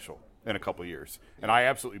Netflix special in a couple of years. And I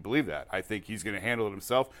absolutely believe that. I think he's going to handle it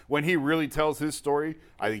himself. When he really tells his story,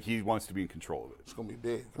 I think he wants to be in control of it. It's going to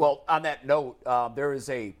be big. Well, on that note, there is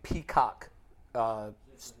a Peacock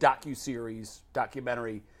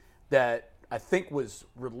documentary that I think was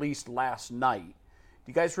released last night. Do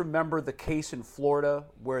you guys remember the case in Florida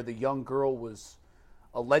where the young girl was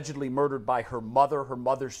allegedly murdered by her mother? Her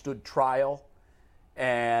mother stood trial,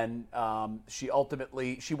 and she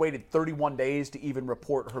waited 31 days to even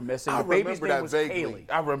report her missing. The baby's name was Kaylee.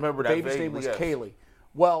 I remember that vaguely. The baby's name was Kaylee.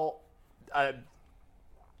 Well,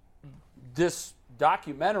 this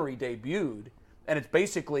documentary debuted, and it's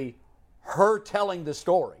basically her telling the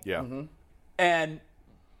story. Yeah. Mm-hmm. And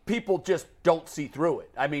people just don't see through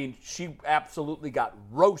it. I mean, she absolutely got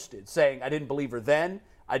roasted, saying, I didn't believe her then,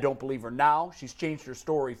 I don't believe her now. She's changed her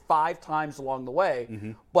story 5 times along the way.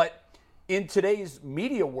 Mm-hmm. But in today's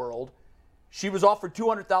media world, she was offered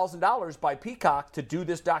 $200,000 by Peacock to do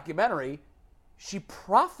this documentary. She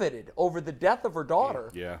profited over the death of her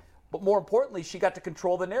daughter. Yeah. But more importantly, she got to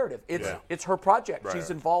control the narrative. It's her project. Right. She's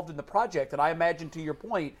involved in the project. And I imagine, to your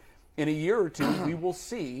point, in a year or two, we will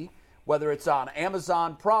see, whether it's on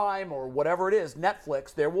Amazon Prime or whatever it is,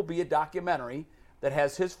 Netflix, there will be a documentary that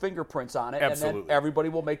has his fingerprints on it. Absolutely. And then everybody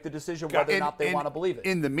will make the decision whether or not they want to believe it.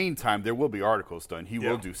 In the meantime, there will be articles done. He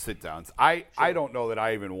will do sit-downs. I don't know that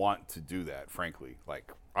I even want to do that, frankly.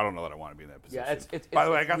 Like, I don't know that I want to be in that position. Yeah, it's By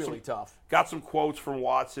the way, I got really tough. Got some quotes from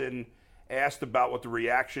Watson, asked about what the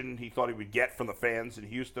reaction he thought he would get from the fans in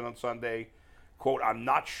Houston on Sunday. Quote, I'm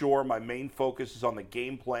not sure. My main focus is on the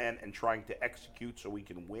game plan and trying to execute so we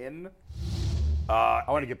can win. I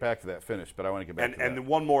want to get back to that finish, but I want to get back to that. And then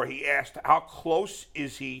one more. He asked, how close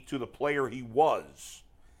is he to the player he was?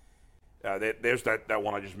 There's that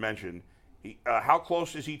one I just mentioned. How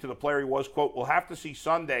close is he to the player he was? Quote, we'll have to see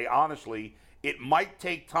Sunday, honestly. It might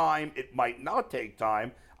take time. It might not take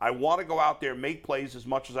time. I want to go out there and make plays as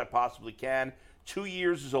much as I possibly can. 2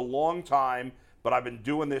 years is a long time, but I've been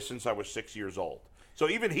doing this since I was 6 years old. So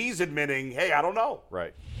even he's admitting, hey, I don't know.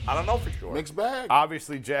 Right. I don't know for sure. Mixed bag.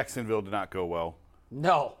 Obviously, Jacksonville did not go well.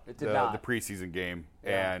 No, it did not. The preseason game,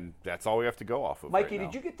 and that's all we have to go off of. Mikey, right now.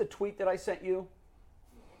 did you get the tweet that I sent you?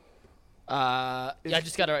 I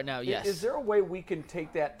just got it right now. Yes. Is there a way we can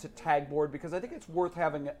take that to tag board, because I think it's worth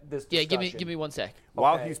having this discussion? Yeah, give me 1 sec.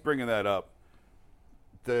 While he's bringing that up,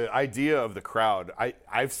 the idea of the crowd,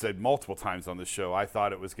 I've said multiple times on this show, I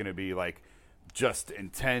thought it was going to be like just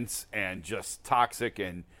intense and just toxic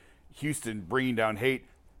and Houston bringing down hate.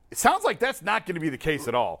 It sounds like that's not going to be the case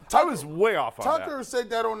at all. I was way off on that. Tucker said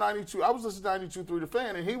that on 92. I was listening to 92.3 The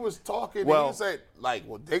Fan, and he was talking, and he said,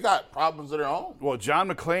 they got problems of their own. Well, John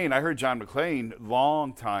McClain, I heard John McClain,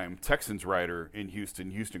 long-time Texans writer in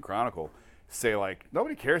Houston Chronicle, say,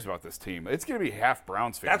 nobody cares about this team. It's going to be half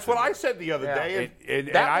Browns fans. That's what I said the other day. And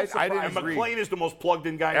I didn't agree. McClain is the most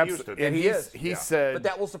plugged-in guy in Houston. And he said... But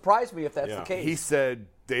that will surprise me if that's the case. He said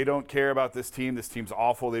they don't care about this team. This team's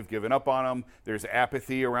awful. They've given up on them. There's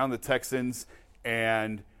apathy around the Texans,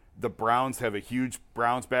 and the Browns have a huge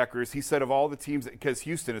Browns backers. He said of all the teams, because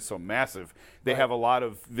Houston is so massive, they have a lot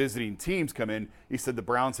of visiting teams come in. He said the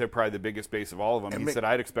Browns have probably the biggest base of all of them. And he said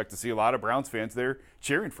I'd expect to see a lot of Browns fans there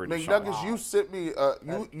cheering for Deshaun. McNuggets, you sent me,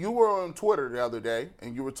 you were on Twitter the other day,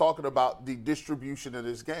 and you were talking about the distribution of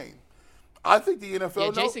this game. I think the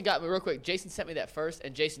NFL. Yeah, Jason got me real quick. Jason sent me that first,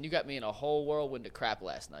 and Jason, you got me in a whole whirlwind of crap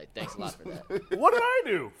last night. Thanks a lot for that. What did I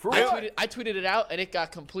do? I tweeted it out, and it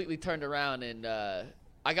got completely turned around, and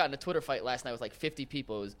I got in a Twitter fight last night with 50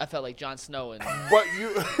 people. I felt like Jon Snow. And but you,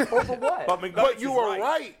 over what? But you were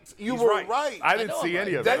right. You were right. I didn't see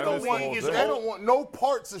any of it. They don't want no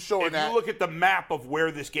parts of showing that. If you look at the map of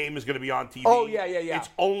where this game is going to be on TV, it's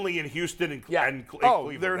only in Houston and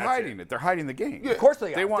Cleveland. They're hiding it. They're hiding the game. Yeah. Of course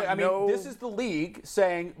they are. They want this is the league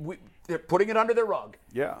saying they're putting it under their rug.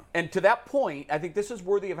 Yeah. And to that point, I think this is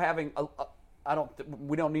worthy of having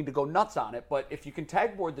we don't need to go nuts on it, but if you can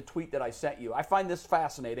tag board the tweet that I sent you, I find this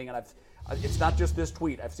fascinating, and it's not just this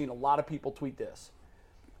tweet. I've seen a lot of people tweet this.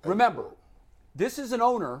 Remember, this is an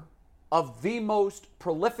owner of the most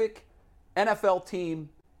prolific NFL team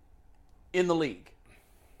in the league.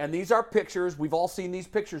 And these are pictures, we've all seen these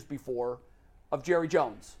pictures before, of Jerry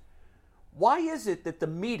Jones. Why is it that the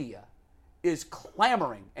media is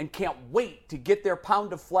clamoring and can't wait to get their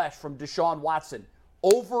pound of flesh from Deshaun Watson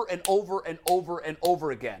over and over and over and over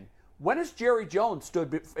again? When has Jerry Jones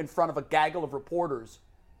stood in front of a gaggle of reporters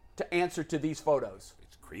to answer to these photos?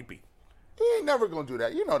 It's creepy. He ain't never going to do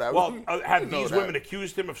that. You know that. Well, have these women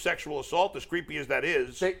accused him of sexual assault, as creepy as that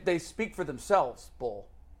is? They speak for themselves, Bull.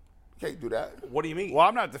 Can't do that. What do you mean? Well,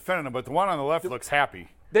 I'm not defending him, but the one on the left looks happy.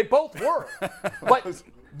 They both were. But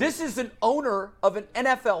This is an owner of an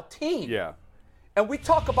NFL team. Yeah. And we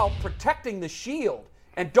talk about protecting the shield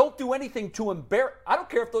and don't do anything to embarrass. I don't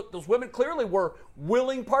care if those women clearly were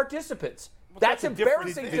willing participants. That's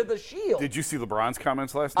embarrassing to the shield. Did you see LeBron's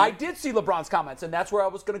comments last night? I did see LeBron's comments, and that's where I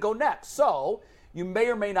was going to go next. So you may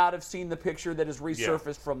or may not have seen the picture that has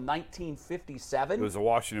resurfaced from 1957. It was a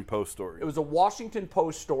Washington Post story. It was a Washington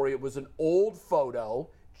Post story. It was an old photo.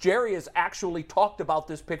 Jerry has actually talked about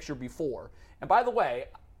this picture before. And by the way,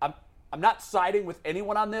 I'm not siding with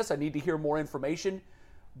anyone on this. I need to hear more information.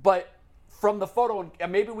 But from the photo,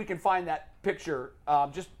 and maybe we can find that picture,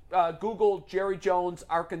 just Google Jerry Jones,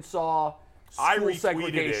 Arkansas, school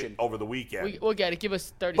segregation. It over the weekend. We'll get it. Give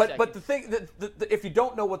us 30 seconds. But the thing, if you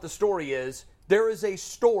don't know what the story is, there is a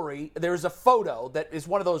story, there's a photo that is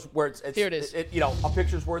one of those where it's here it is. A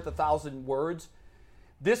picture's worth 1,000 words.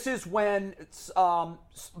 This is when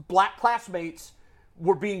black classmates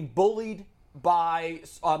were being bullied by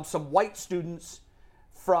some white students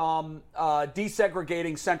from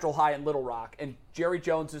desegregating Central High in Little Rock, and Jerry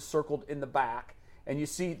Jones is circled in the back. And you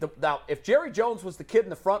see, now, if Jerry Jones was the kid in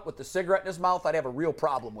the front with the cigarette in his mouth, I'd have a real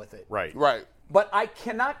problem with it. Right. But I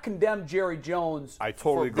cannot condemn Jerry Jones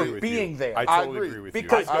for being there. I totally agree with you.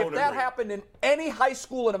 Because if that happened in any high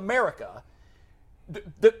school in America,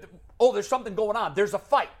 there's something going on. There's a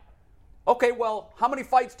fight. Okay, well, how many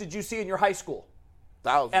fights did you see in your high school?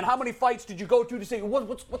 Thousands. And how many fights did you go to say, what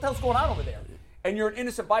the hell's going on over there? And you're an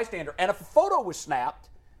innocent bystander. And if a photo was snapped,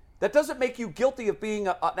 that doesn't make you guilty of being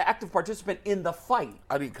an active participant in the fight.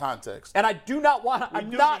 I need context. And I do not want to, I'm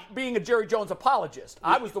not being a Jerry Jones apologist.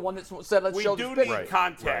 I was the one that said, let's show this picture. We do need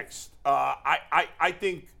context. I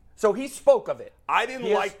think. So he spoke of it. I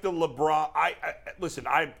didn't like the LeBron. Listen,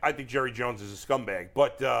 I think Jerry Jones is a scumbag,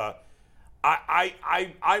 but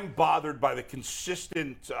I'm bothered by the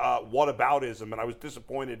consistent whataboutism, and I was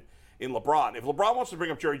disappointed in LeBron. If LeBron wants to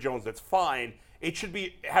bring up Jerry Jones, that's fine. It should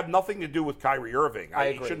have nothing to do with Kyrie Irving. I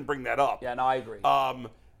agree. He shouldn't bring that up. Yeah, no, I agree. The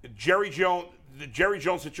Jerry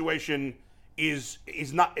Jones situation is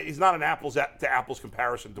not an apples to apples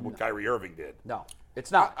comparison to what Kyrie Irving did. No, it's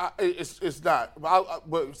not. It's not.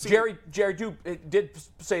 Jerry did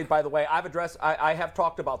say, by the way, I have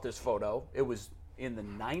talked about this photo. It was in the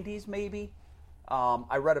 90s, maybe.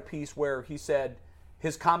 I read a piece where he said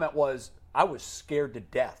his comment was, "I was scared to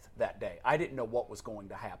death that day. I didn't know what was going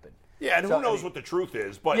to happen." Yeah, and who knows what the truth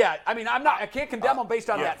is? But yeah, I mean, I can't condemn him based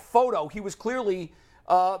on that photo. He was clearly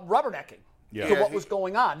rubbernecking to what was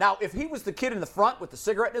going on. Now, if he was the kid in the front with the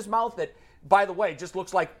cigarette in his mouth, that, by the way, just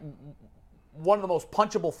looks like one of the most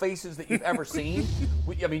punchable faces that you've ever seen.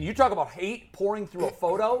 I mean, you talk about hate pouring through a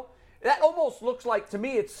photo. That almost looks like, to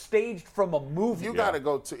me, it's staged from a movie. You got to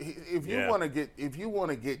go to if you want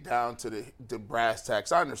to get down to the brass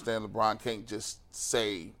tacks. I understand LeBron can't just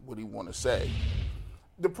say what he want to say.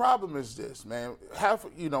 The problem is this, man.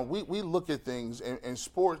 We look at things in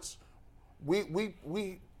sports.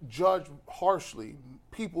 We judge harshly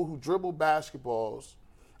people who dribble basketballs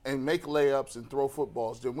and make layups and throw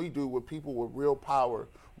footballs than we do with people with real power,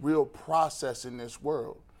 real process in this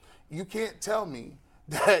world. You can't tell me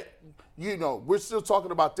that, we're still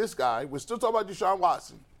talking about this guy. We're still talking about Deshaun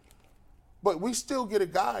Watson. But we still get a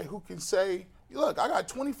guy who can say, look, I got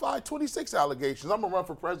 25, 26 allegations. I'm going to run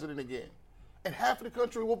for president again. And half of the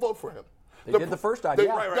country will vote for him. They did the first time,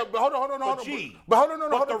 yeah. Right. But hold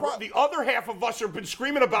on. The other half of us have been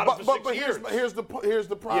screaming about it for 6 years. Here's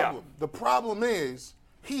the problem. Yeah. The problem is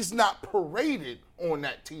he's not paraded on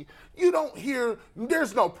that team. You don't hear.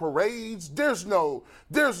 There's no parades. There's no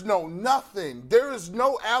nothing. There is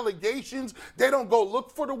no allegations. They don't go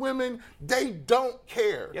look for the women. They don't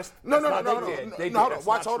care. Yes. No. Hold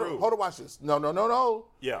on. Watch this. No.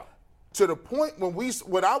 Yeah. To the point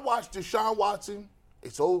when I watch Deshaun Watson,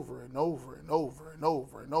 it's over and over and over and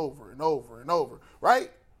over and over and over and over,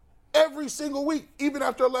 right? Every single week, even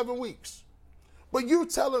after 11 weeks. But you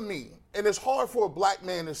telling me, and it's hard for a black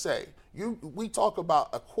man to say, we talk about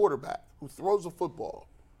a quarterback who throws a football,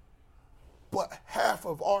 but half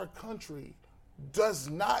of our country does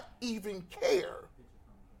not even care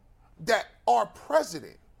that our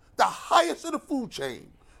president, the highest of the food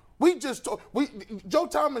chain, Joe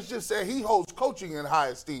Thomas just said he holds coaching in high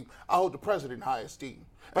esteem. I hold the president in high esteem.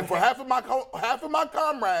 And for half of my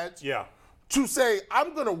comrades to say,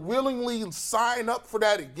 I'm going to willingly sign up for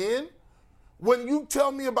that again, when you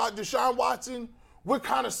tell me about Deshaun Watson, we're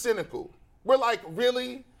kind of cynical. We're like,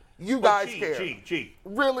 really? You guys care?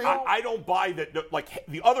 Really? I don't buy that. Like,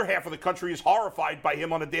 the other half of the country is horrified by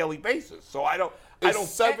him on a daily basis. So I don't.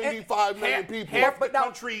 75 million people. Half the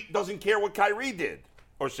country doesn't care what Kyrie did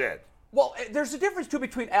or said. Well, there's a difference, too,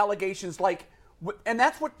 between allegations like And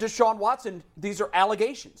that's what Deshaun Watson, these are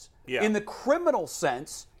allegations. Yeah. In the criminal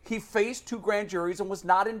sense, he faced 2 grand juries and was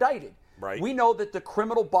not indicted. Right. We know that the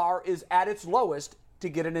criminal bar is at its lowest to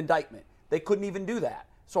get an indictment. They couldn't even do that.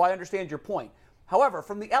 So I understand your point. However,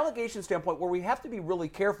 from the allegation standpoint, where we have to be really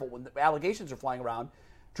careful when the allegations are flying around,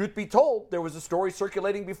 truth be told, there was a story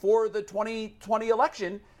circulating before the 2020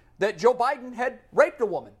 election that Joe Biden had raped a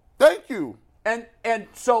woman. Thank you. And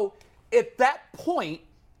so at that point,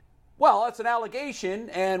 well, it's an allegation,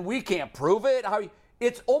 and we can't prove it.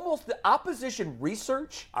 It's almost the opposition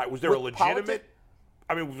research. Was there a legitimate? Politics.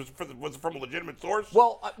 I mean, was it from a legitimate source?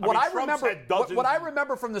 Well, what I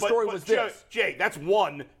remember from the story was this. Jay, that's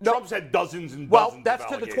one. No. Trump's had dozens and Well, dozens. that's of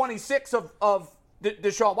to the allegations. 26 of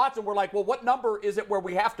Deshaun Watson. We're like, well, what number is it where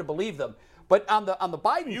we have to believe them? But on the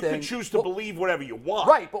Biden thing, You can choose to believe whatever you want.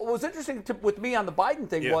 right? But what was interesting with me on the Biden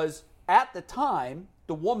thing was at the time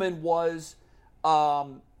the woman was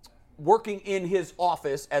working in his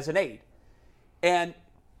office as an aide, and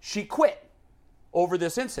she quit over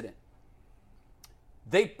this incident.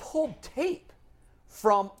 They pulled tape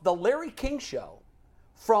from the Larry King show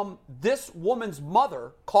from this woman's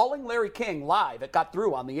mother calling Larry King live. It got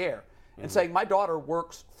through on the air and saying, my daughter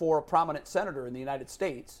works for a prominent senator in the United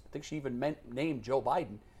States. I think she even named Joe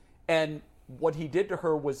Biden. And what he did to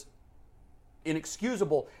her was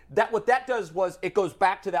inexcusable. What that does was it goes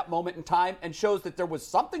back to that moment in time and shows that there was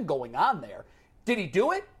something going on there. Did he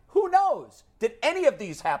do it? Who knows? Did any of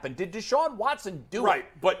these happen? Did Deshaun Watson do it?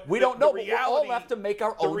 Right, but we don't know. But we're all left to make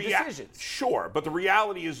our own decisions. Sure, but the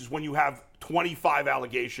reality is when you have 25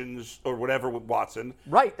 allegations or whatever with Watson,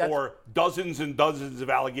 right, or dozens and dozens of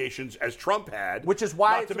allegations as Trump had, which is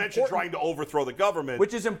why not to mention trying to overthrow the government,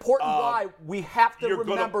 which is important. Why we have to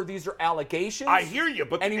remember these are allegations. I hear you,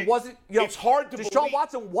 but he wasn't. It's hard to Deshaun believe.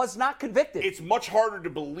 Watson was not convicted. It's much harder to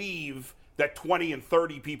believe that 20 and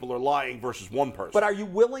 30 people are lying versus one person. But are you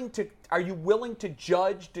willing to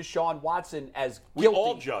judge Deshaun Watson as guilty? We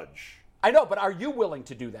all judge. I know, but are you willing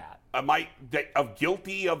to do that? Am I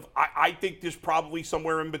guilty of? I think there's probably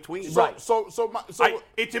somewhere in between. Right.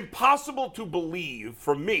 It's impossible to believe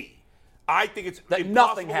for me. I think it's that impossible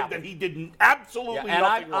nothing happened. That he did absolutely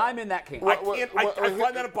nothing wrong. I'm in that camp. I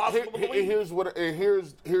find that impossible to believe.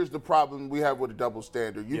 Here's the problem we have with a double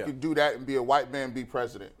standard. You can do that and be a white man, be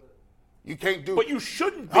president. You can't do. But you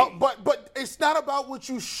shouldn't be. But it's not about what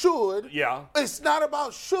you should. Yeah. It's not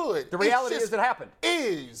about should. The reality is it happened.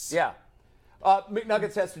 Yeah.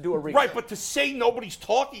 McNuggets has to do a recap. Right, but to say nobody's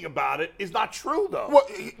talking about it is not true, though. Well,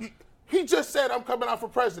 he just said I'm coming out for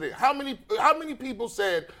president. How many people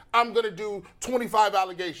said I'm going to do 25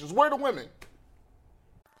 allegations? Where are the women?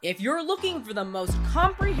 If you're looking for the most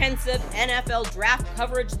comprehensive NFL draft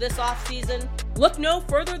coverage this offseason, look no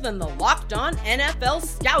further than the Locked On NFL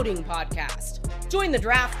Scouting Podcast. Join the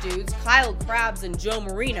draft dudes, Kyle Krabs and Joe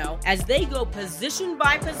Marino, as they go position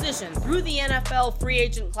by position through the NFL free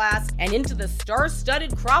agent class and into the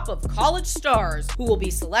star-studded crop of college stars who will be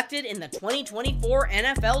selected in the 2024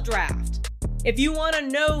 NFL Draft. If you want to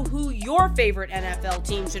know who your favorite NFL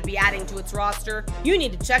team should be adding to its roster, you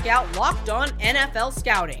need to check out Locked On NFL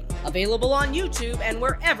Scouting, available on YouTube and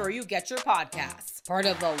wherever you get your podcasts. Part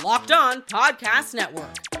of the Locked On Podcast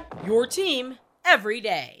Network. Your team every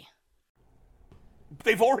day.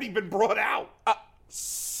 They've already been brought out.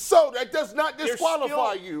 So that does not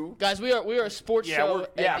disqualify you. Guys, we are a sports show,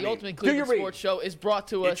 and the Ultimate Cleveland Sports Show is brought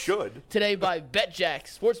to us today by BetJack.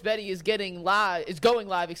 Sports betting is going live,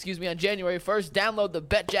 on January 1st. Download the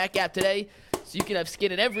BetJack app today so you can have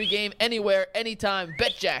skin in every game, anywhere, anytime.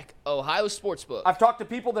 BetJack, Ohio Sportsbook. I've talked to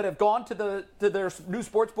people that have gone to their new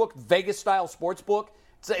sportsbook, Vegas-style sportsbook.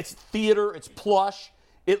 It's theater, it's plush.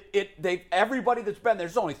 Everybody that's been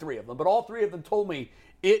there's only 3 of them, but all 3 of them told me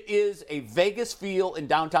it is a Vegas feel in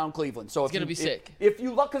downtown Cleveland. So it's going to be sick. If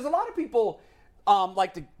you look, because a lot of people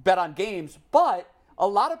like to bet on games, but a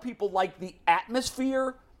lot of people like the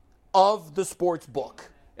atmosphere of the sports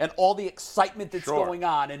book and all the excitement that's going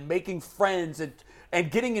on and making friends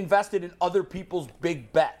and getting invested in other people's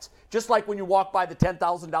big bets. Just like when you walk by the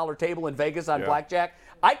 $10,000 table in Vegas on blackjack,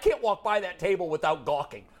 I can't walk by that table without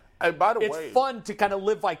gawking. And by the way, it's fun to kind of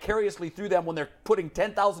live vicariously through them when they're putting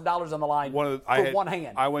 $10,000 on the line for one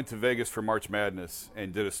hand. I went to Vegas for March Madness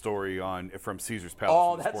and did a story from Caesar's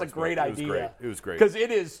Palace. Oh, that's a great idea. It was great. Because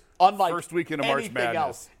it is unlike first weekend of March Madness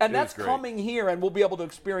else. And that's coming here, and we'll be able to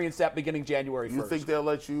experience that beginning January 1st. You think they'll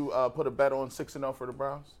let you put a bet on 6-0 for the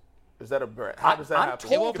Browns? Is that a bet? How does that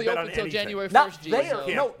happen? It won't be open until January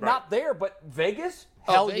 1st. Not there, but Vegas?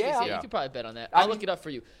 Vegas, yeah. You can probably bet on that. I'll look it up for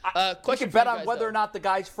you. You can bet on whether or not the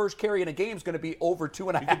guy's first carry in a game is going to be over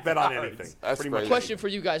 2.5 yards. You can bet on anything. That's pretty much. Question for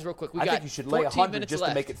you guys real quick. I think you should lay 100 just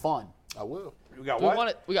to make it fun. I will. We got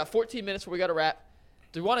what? We got 14 minutes where we got to wrap.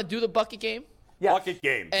 Do we want to do the bucket game? Yes. Bucket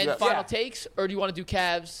game. And final takes, or do you want to do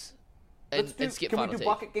Cavs and skip can final we do take?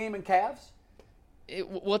 bucket game and Cavs?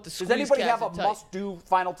 What the Does anybody have a must-do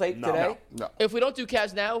final take today? No. If we don't do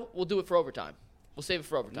Cavs now, we'll do it for overtime. We'll save it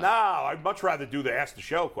for overtime. No, I'd much rather do the Ask the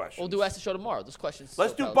Show question. We'll do Ask the Show tomorrow. Those questions.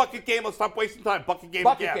 Let's do bucket game. Let's stop wasting time. Bucket game.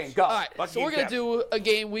 Bucket and game. Cavs. Go. All right, Bucket so we're game, going to do a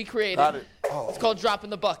game we created. Got it. It's called Drop in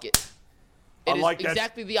the Bucket. It is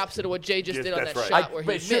exactly the opposite of what Jay just did on that shot where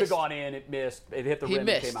he It should have missed. gone in. It missed. It hit the rim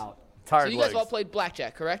and came out. So you guys have all played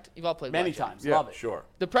blackjack, correct? You've all played Many blackjack. times. Love it. Sure.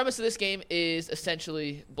 The premise of this game is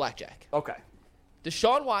essentially blackjack. Okay.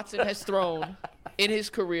 Deshaun Watson has thrown in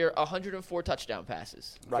his career 104 touchdown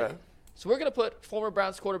passes. Right. So we're going to put former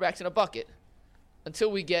Browns quarterbacks in a bucket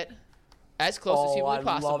until we get as close as humanly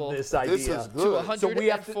possible love this idea. This is to good.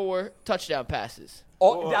 104 touchdown passes.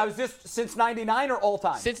 Now, is this since 99 or all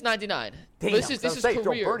time? Since 99. Damn, But this is throw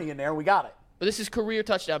career. Bernie in there. We got it. But this is career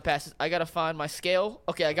touchdown passes. I got to find my scale.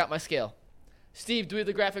 Okay, I got my scale. Steve, do we have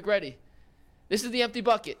the graphic ready? This is the empty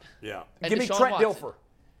bucket. Yeah. And Give me Deshaun Trent Watson. Dilfer.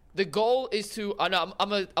 The goal is to no, I'm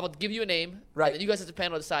gonna give you a name. Right. And then you guys have to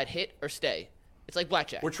panel decide hit or stay. It's like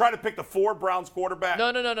blackjack. We're trying to pick the 4 Browns quarterback.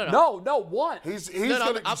 No. No, one. He's No,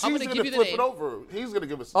 gonna I'm gonna give you the flip name. it over. He's gonna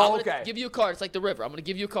give us. Oh, I'm gonna okay. give you a card. It's like the river. I'm gonna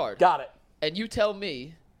give you a card. Got it. And you tell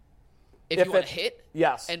me if If you want to it's- hit.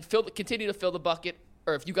 yes. And continue to fill the bucket,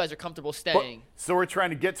 or if you guys are comfortable staying So we're trying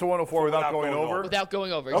to get to 104 without going over? without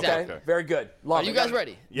going over. Okay. Exactly. Very good. Love Are you it. guys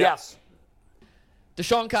ready? Yes.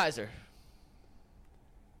 Deshaun Kaiser.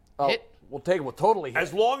 Oh, Hit. We'll totally hit.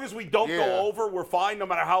 As long as we don't go over, we're fine, no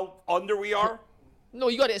matter how under we are. No,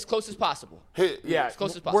 you got it as close as possible. Hit. Yeah. As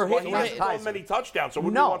close as We're possible. hitting He We're hasn't hitting. thrown many touchdowns, so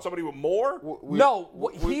wouldn't No. we want somebody with more?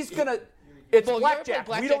 He's going to. It's Well, you ever blackjack.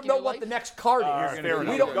 played We blackjack don't in know your what life? the next card is. fair We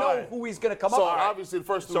enough. don't Go know ahead. who he's going to come So up with. obviously the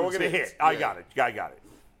first two. So we're going to hit. I got it. I got it.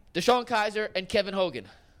 Deshaun Kaiser and Kevin Hogan.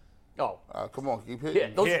 Oh, Come on, keep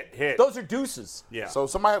hitting. hit. Hit. Those are deuces. Yeah. So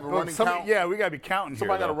somebody have a running count. Yeah, we got to be counting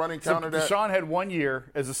Somebody here. got a though. running counter that- Deshaun had 1 year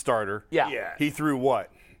as a starter. Yeah. Yeah. He threw what?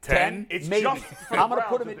 10? It's Maybe. just for I'm the going to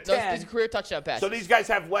put Browns him at to- These 10. career touchdown passes. So these guys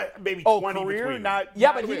have maybe Oh, 20 career? between them. Not.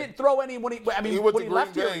 Yeah, but he didn't throw any when he. I mean, He went when to he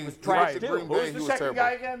left Green here, Bay. he was He trash went to too. Green Who's Bay. the He was second terrible.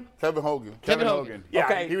 guy again? Kevin Hogan. Kevin Hogan. Yeah,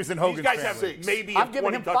 Okay. he was in These Hogan's guys family. have maybe I'm giving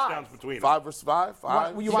 20 him touchdowns 5. between them. 5 versus 5.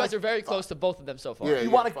 5. You You want guys are very close to both of them so far. Yeah. You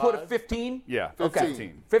want to put a 5. 15? Yeah, Okay.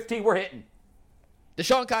 15. 15, we're hitting.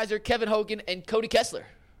 Deshaun Kaiser, Kevin Hogan, and Cody Kessler.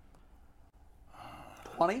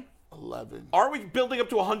 20? 11. Are we building up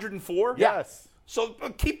to 104? Yes. So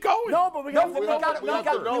keep going. No, but we No, got we want to we have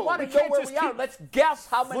to know. know We where we are. Let's guess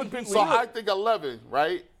how many he So I threw. think 11,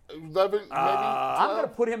 right? 11, maybe. I'm going to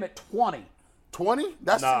put him at 20. 20?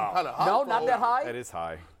 That's No. kind of high. No, for not that Hogan. high? That is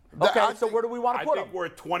high. Okay, I so think- where do we want I to put think him? we're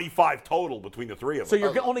at 25 total between the three of So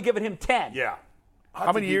them. you're only giving him 10. Yeah.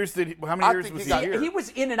 How many years did? How many I years think was he he got- here? He was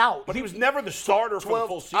in and out. But he was never the starter for the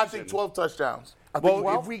full 12. season. I think 12 touchdowns. I think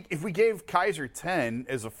Well, 12. if we gave Kaiser 10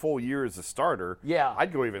 as a full year as a starter, Yeah.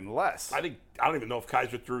 I'd go even less. I don't even know if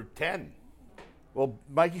Kaiser threw 10. Well,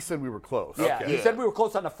 Mikey said we were close. Yeah, Okay. he said we were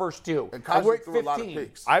close on the first two. And Kaiser we're at threw a lot of 15.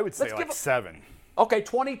 picks. I would say Let's like give 7. Okay,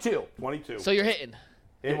 22. 22. So you're hitting.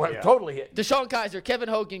 We're Yeah. totally hit. Deshaun Kaiser, Kevin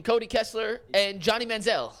Hogan, Cody Kessler, and Johnny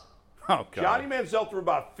Manziel. Oh God. Johnny Manziel threw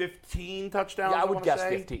about 15 touchdowns. Yeah, I would wanna guess say.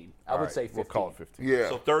 15. I All would right, say 15. We'll call it 15. Yeah.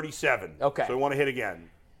 So 37. Okay. So we want to hit again.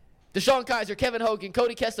 Deshaun Kaiser, Kevin Hogan,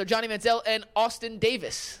 Cody Kessler, Johnny Manziel, and Austin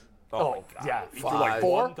Davis. Oh, yeah. He threw like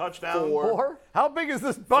 4, 1 touchdown. 4? How big is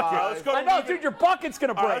this bucket? Let's go to I know, even- dude, your bucket's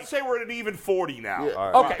going to All right, break. let's say we're at an even 40 now. Yeah. All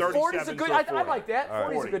right. Okay, 37 40 is a good. to I 40. like that.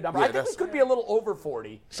 40 is a good number. Yeah, I think we that's- could be a little over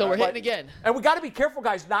 40. So we're But- hitting again. And we got to be careful,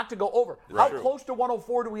 guys, not to go over. How Right. close to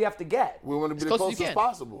 104 do we have to get? We want to be the close as you closest can.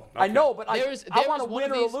 possible. I know, but I There's want to one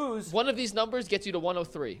win of or these, lose. One of these numbers gets you to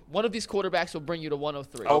 103. One of these quarterbacks will bring you to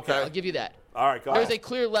 103. Okay. I'll give you that. All right, go There's ahead. a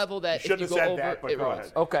clear level that if shouldn't you have go said over, that, but it go runs.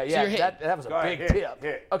 ahead. Okay, So yeah, you're hitting. that was a Go ahead, big hit, tip.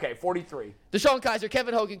 hit. Okay, 43. Deshaun Kaiser,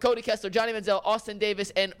 Kevin Hogan, Cody Kessler, Johnny Manziel, Austin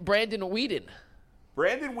Davis, and Brandon Weeden.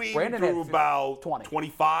 Brandon Weeden Brandon threw had about 20.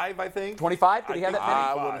 25, I think. 25? Did he have that many?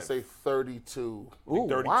 I want to say 32. Ooh,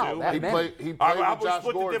 32. wow, that He many. played All right, with how about we Josh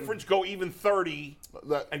split Gordon. the difference, go even 30,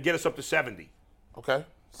 That- and get us up to 70. Okay.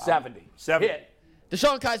 70. 70. Hit.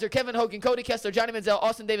 Deshaun Kaiser, Kevin Hogan, Cody Kessler, Johnny Manziel,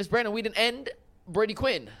 Austin Davis, Brandon Weeden, and Brady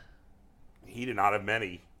Quinn. He did not have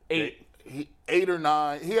many. 8. He 8 or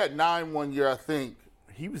 9. He had 9 1 year, I think.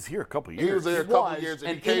 He was here a couple years. He was there a He couple was, years,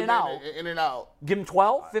 and and he came in and out. in and out. Give him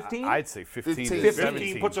 12, 15? I'd say 15 to 15.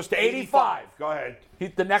 15 puts us to 85. Go ahead.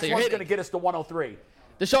 The next So you're one's hitting. going to get us to 103.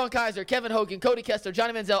 Deshaun Kaiser, Kevin Hogan, Cody Kessler,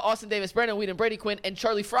 Johnny Manziel, Austin Davis, Brandon Weeden, Brady Quinn, and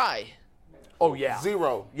Charlie Fry. Oh, yeah.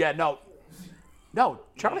 0. Yeah, no. No,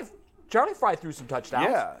 Charlie Fry threw some touchdowns.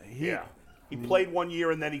 Yeah. Yeah. He played 1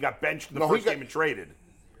 year, and then he got benched in the first game and traded.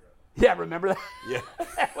 Yeah, remember that? Yeah.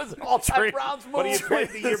 That was an all-time Browns move. But he had played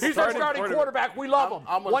the year He's our starting quarterback. We love him.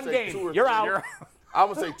 I'm One game. You're out.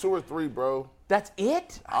 I'm going to say 2 or 3, bro. That's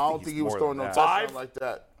it? I don't think he was throwing no touchdowns like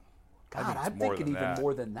that. God, I'm thinking even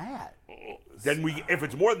more than that. Then if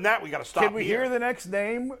it's more than that, we got to stop. Can we hear the next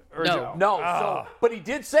name? Or no. So, but he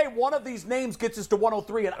did say one of these names gets us to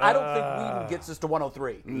 103, and I don't think Whedon gets us to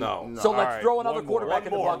 103. No. So let's throw another quarterback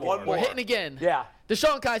in the bucket. One more. We're hitting again. Yeah.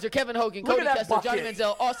 Deshaun Kaiser, Kevin Hogan, Cody Kessler, Johnny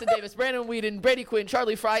Manziel, Austin Davis, Brandon Whedon, Brady Quinn,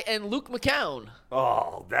 Charlie Fry, and Luke McCown.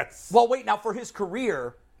 Oh, that's. Well, wait. Now for his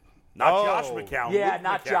career. Not Josh McCown. Yeah, Luke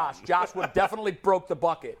not McCown. Josh. Josh would definitely broke the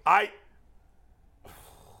bucket.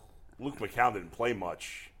 Luke McCown didn't play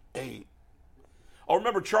much. Oh,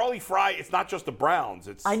 remember, Charlie Fry, it's not just the Browns.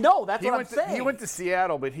 I know, that's what I'm saying. He went to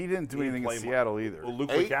Seattle, but he didn't do anything in Seattle either. Well, Luke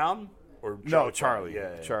McCown? Or Charlie.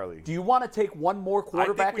 Yeah. Charlie. Do you want to take one more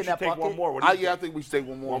quarterback in that bucket? One more. I think we should take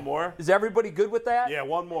one more. One more? Is everybody good with that? Yeah,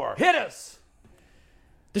 one more. Hit us!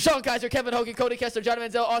 Deshaun Kaiser, Kevin Hogan, Cody Kessler, Johnny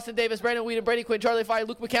Manziel, Austin Davis, Brandon Whedon, Brady Quinn, Charlie Fry,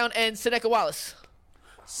 Luke McCown, and Seneca Wallace.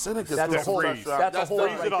 Seneca's That's a hold. That's a hold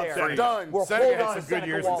right there. We're done. We're Seneca holding had some good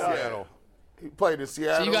years in Seattle. He played in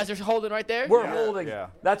Seattle. So you guys are holding right there? We're holding. Yeah.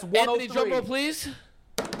 That's 103. Anthony, drum roll, please.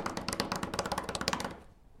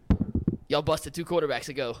 Y'all busted 2 quarterbacks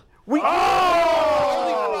ago. Only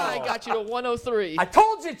I got you to 103. I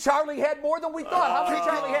told you Charlie had more than we thought. How many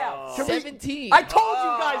Charlie have? 17. I told you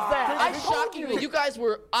guys that. I told Shockingly, you. you guys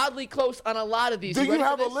were oddly close on a lot of these. Do you ready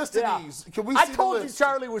have for a this? list of these? Can we I see told the you list?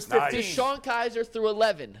 Charlie was 15. Deshaun Kaiser through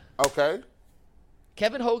 11. Okay.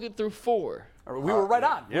 Kevin Hogan through 4. We were right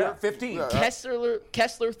on. We were at 15. Yeah.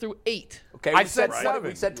 Kessler through 8. Okay, I we said said 7.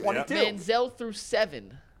 We said 22. Manziel through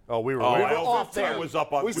 7. Oh, we were I off there. was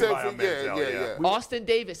up on. We said, on Manziel, yeah. Austin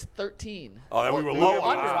Davis 13. Oh, then we were We low were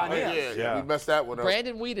under on him. Yeah, we messed that one up.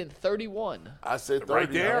 Brandon Whedon 31. I said 30.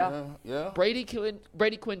 Right there? Yeah. Brady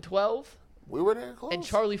Quinn 12. We were there close. And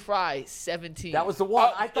Charlie Fry 17. That was the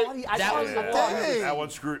one. I thought he. that was the one. That one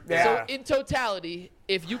screwed. Yeah. So in totality,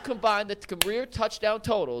 if you combine the career touchdown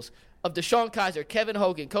totals of Deshaun Kaiser, Kevin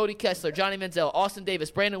Hogan, Cody Kessler, Johnny Manziel, Austin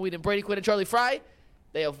Davis, Brandon Whedon, Brady Quinn, and Charlie Fry,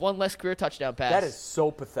 they have one less career touchdown pass. That is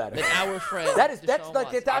so pathetic. than our friend. That's Deshaun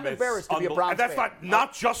like Watson. I'm embarrassed to be a Browns And that's fan.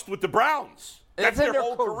 not just with the Browns. That's in their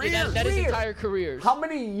whole career. That is entire careers. How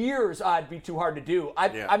many years? It'd be too hard to do.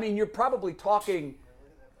 I mean, you're probably talking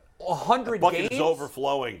 100 Bucket games. is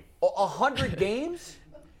overflowing. 100 games.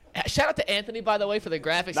 Shout out to Anthony, by the way, for the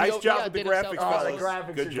graphics. Nice He job with the outdid himself. graphics, The fellas.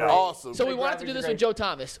 graphics Good are job. great. Awesome. So we The wanted to graphics do are this great. with Joe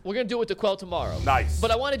Thomas. We're going to do it with DeQuell tomorrow. Nice.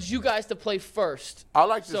 But I wanted you guys to play first. I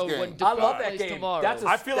like this So game. when I DeQuell love that plays game. tomorrow, That's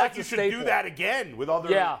I feel like a you should staple. do that again with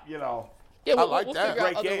other, Yeah. yeah, I we'll, like we'll that. figure out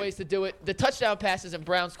Great other game. ways to do it. The touchdown passes and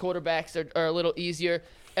Browns quarterbacks are a little easier.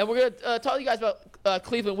 And we're going to tell you guys about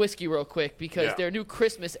Cleveland Whiskey real quick because their new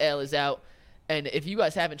Christmas ale is out. And if you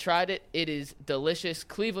guys haven't tried it, it is delicious.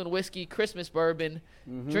 Cleveland Whiskey, Christmas bourbon.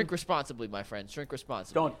 Drink responsibly, my friends. Drink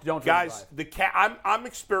responsibly. Don't Guys, I'm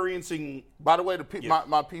experiencing. By the way,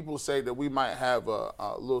 my people say that we might have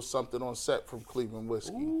a little something on set from Cleveland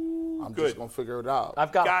Whiskey. I'm good. just going to figure it out.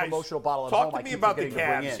 I've got Guys, a promotional bottle at talk home. to I me keep about the forgetting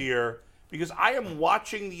to bring Cavs in. here because I am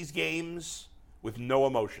watching these games with no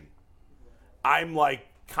emotion. I'm like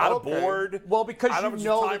kind of bored. Well, because I don't you it's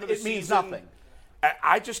know the time that of the it means season. nothing.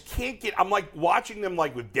 I just can't get. I'm like watching them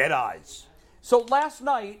like with dead eyes. So last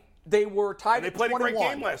night they were tied And they at played 21. a great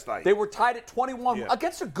game last night. They were tied at 21 Yeah.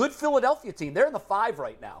 against a good Philadelphia team. They're in the 5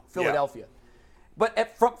 right now, Philadelphia.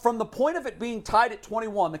 But from the point of it being tied at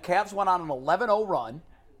 21, the Cavs went on an 11-0 run,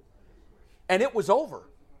 and it was over.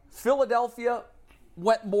 Philadelphia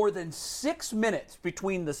went more than 6 minutes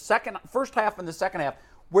between the first half and the second half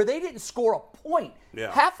where they didn't score a point. Yeah.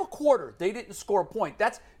 Half a quarter, they didn't score a point.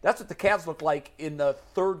 That's what the Cavs looked like in the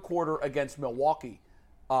third quarter against Milwaukee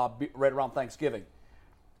right around Thanksgiving.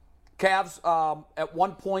 Cavs at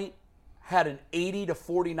one point had an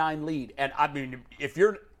 80-49 lead. And, I mean, if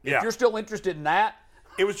you're still interested in that.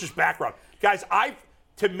 It was just background. Guys,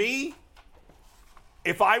 to me,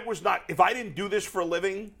 if I didn't do this for a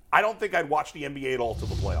living, I don't think I'd watch the NBA at all till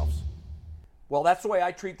the playoffs. Well, that's the way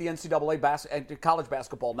I treat the NCAA college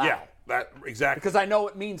basketball now. Yeah, that exactly. Because I know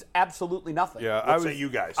it means absolutely nothing. Yeah, What say you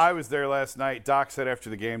guys? I was there last night. Doc said after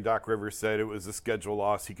the game, Doc Rivers said it was a schedule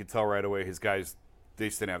loss. He could tell right away his guys, they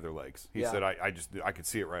just didn't have their legs. He said, I could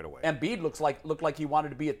see it right away. Embiid looked like he wanted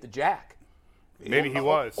to be at the Jack. Maybe he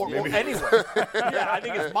was. Or Maybe. anyway. Yeah, I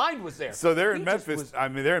think his mind was there. So they're in He just Memphis.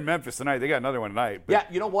 They're in Memphis tonight. They got another one tonight. But Yeah,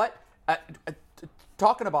 you know what?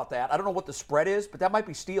 Talking about that, I don't know what the spread is, but that might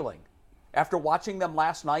be stealing. after watching them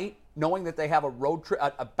last night, knowing that they have a road trip,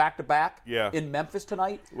 a back-to-back in Memphis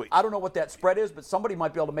tonight. I don't know what that spread is, but somebody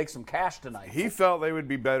might be able to make some cash tonight. He felt they would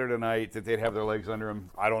be better tonight, that they'd have their legs under him.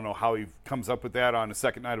 I don't know how he comes up with that on the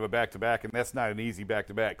second night of a back-to-back, and that's not an easy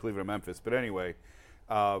back-to-back, Cleveland-Memphis. But anyway,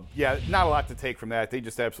 not a lot to take from that. They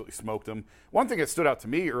just absolutely smoked them. One thing that stood out to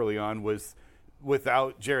me early on was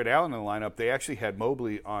without Jared Allen in the lineup, they actually had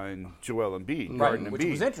Mobley on Joel Embiid, guarding which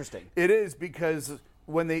Embiid. was interesting. It is because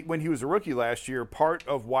when he was a rookie last year, part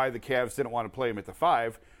of why the Cavs didn't want to play him at the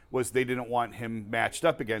 5 was they didn't want him matched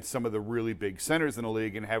up against some of the really big centers in the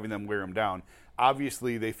league and having them wear him down.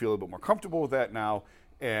 Obviously, they feel a bit more comfortable with that now,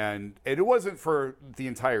 and it wasn't for the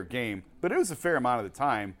entire game, but it was a fair amount of the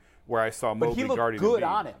time where I saw Mobley guarding But he looked good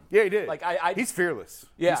Embiid. on him. Yeah, he did. Like he's fearless.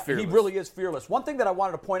 Yeah, he's fearless. He really is fearless. One thing that I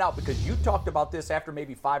wanted to point out, because you talked about this after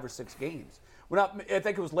maybe 5 or 6 games. I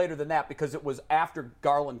think it was later than that because it was after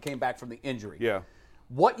Garland came back from the injury. Yeah.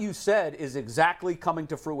 What you said is exactly coming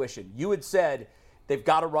to fruition. You had said they've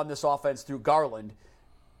got to run this offense through Garland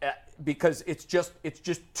because it's just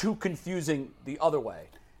too confusing the other way.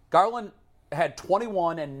 Garland had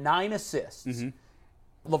 21 and 9 assists. Mm-hmm.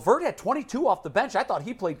 LeVert had 22 off the bench. I thought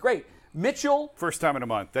he played great. Mitchell. First time in a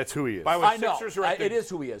month. That's who he is. By the way, I know. It is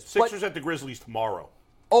who he is. Sixers at the Grizzlies tomorrow.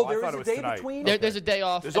 Oh, there is a day between? There's a day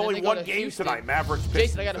off. There's only one game tonight. Mavericks.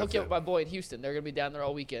 Jason, I got to hook you up with my boy in Houston. They're going to be down there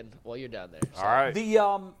all weekend while you're down there. So. All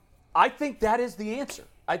right. I think that is the answer.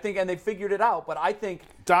 I think, and they figured it out, but I think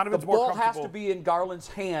Donovan's the more ball has to be in Garland's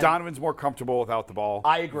hand. Donovan's more comfortable without the ball.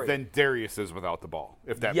 I agree. Than Darius is without the ball,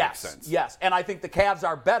 if that makes sense. Yes, and I think the Cavs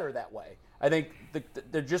are better that way. I think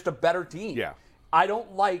they're just a better team. Yeah. I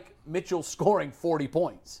don't like Mitchell scoring 40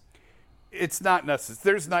 points. It's not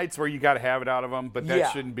necessary. There's nights where you got to have it out of them, but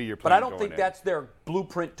that shouldn't be your plan. But I don't think that's their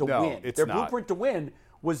blueprint to win. It's not. Blueprint to win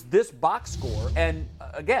was this box score. And,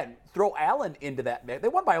 again, throw Allen into that mix. They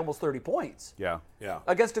won by almost 30 points. Yeah.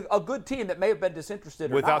 Against a good team that may have been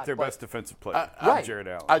disinterested without their best defensive player, right. Jared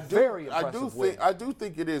Allen. I do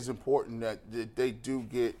think it is important that they do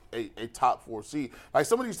get a top 4 seed. Like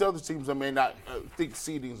some of these other teams, I may not think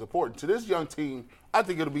seeding is important. To this young team, I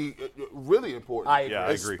think it'll be really important. I agree.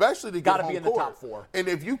 I agree. Especially to get Gotta be in the top 4. And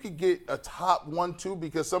if you could get a top 1, 2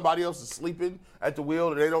 because somebody else is sleeping at the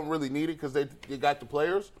wheel and they don't really need it because they got the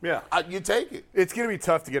players, you take it. It's going to be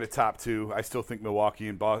tough to get a top 2. I still think Milwaukee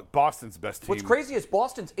and Boston's best team. What's crazy is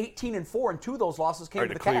Boston's 18-4, and 2 of those losses came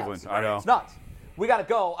to the Cleveland. Cavs. I know. It's nuts. We got to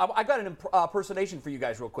go. I got an impersonation for you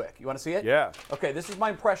guys real quick. You want to see it? Yeah. Okay, this is my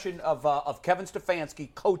impression of Kevin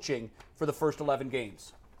Stefanski coaching for the first 11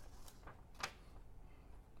 games.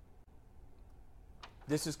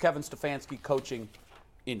 This is Kevin Stefanski coaching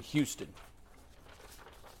in Houston.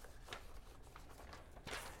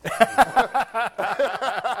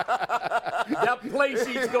 That play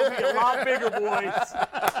sheet's going to be a lot bigger, boys.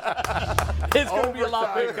 It's going to be a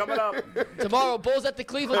lot bigger. Coming up. Tomorrow, Bulls at the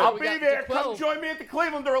Cleveland. I'll be there. Come join me at the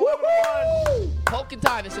Cleveland. They're 11-1. Polk and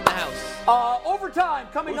Tyvus in the house. Overtime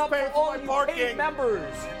coming up for all you parking? paid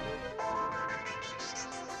members.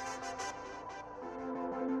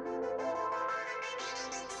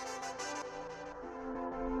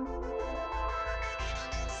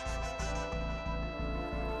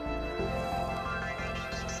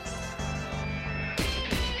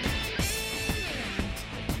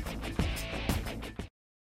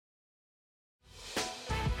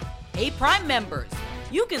 Hey, Prime members,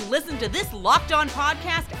 you can listen to this Locked On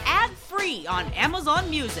podcast ad-free on Amazon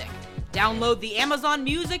Music. Download the Amazon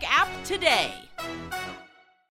Music app today.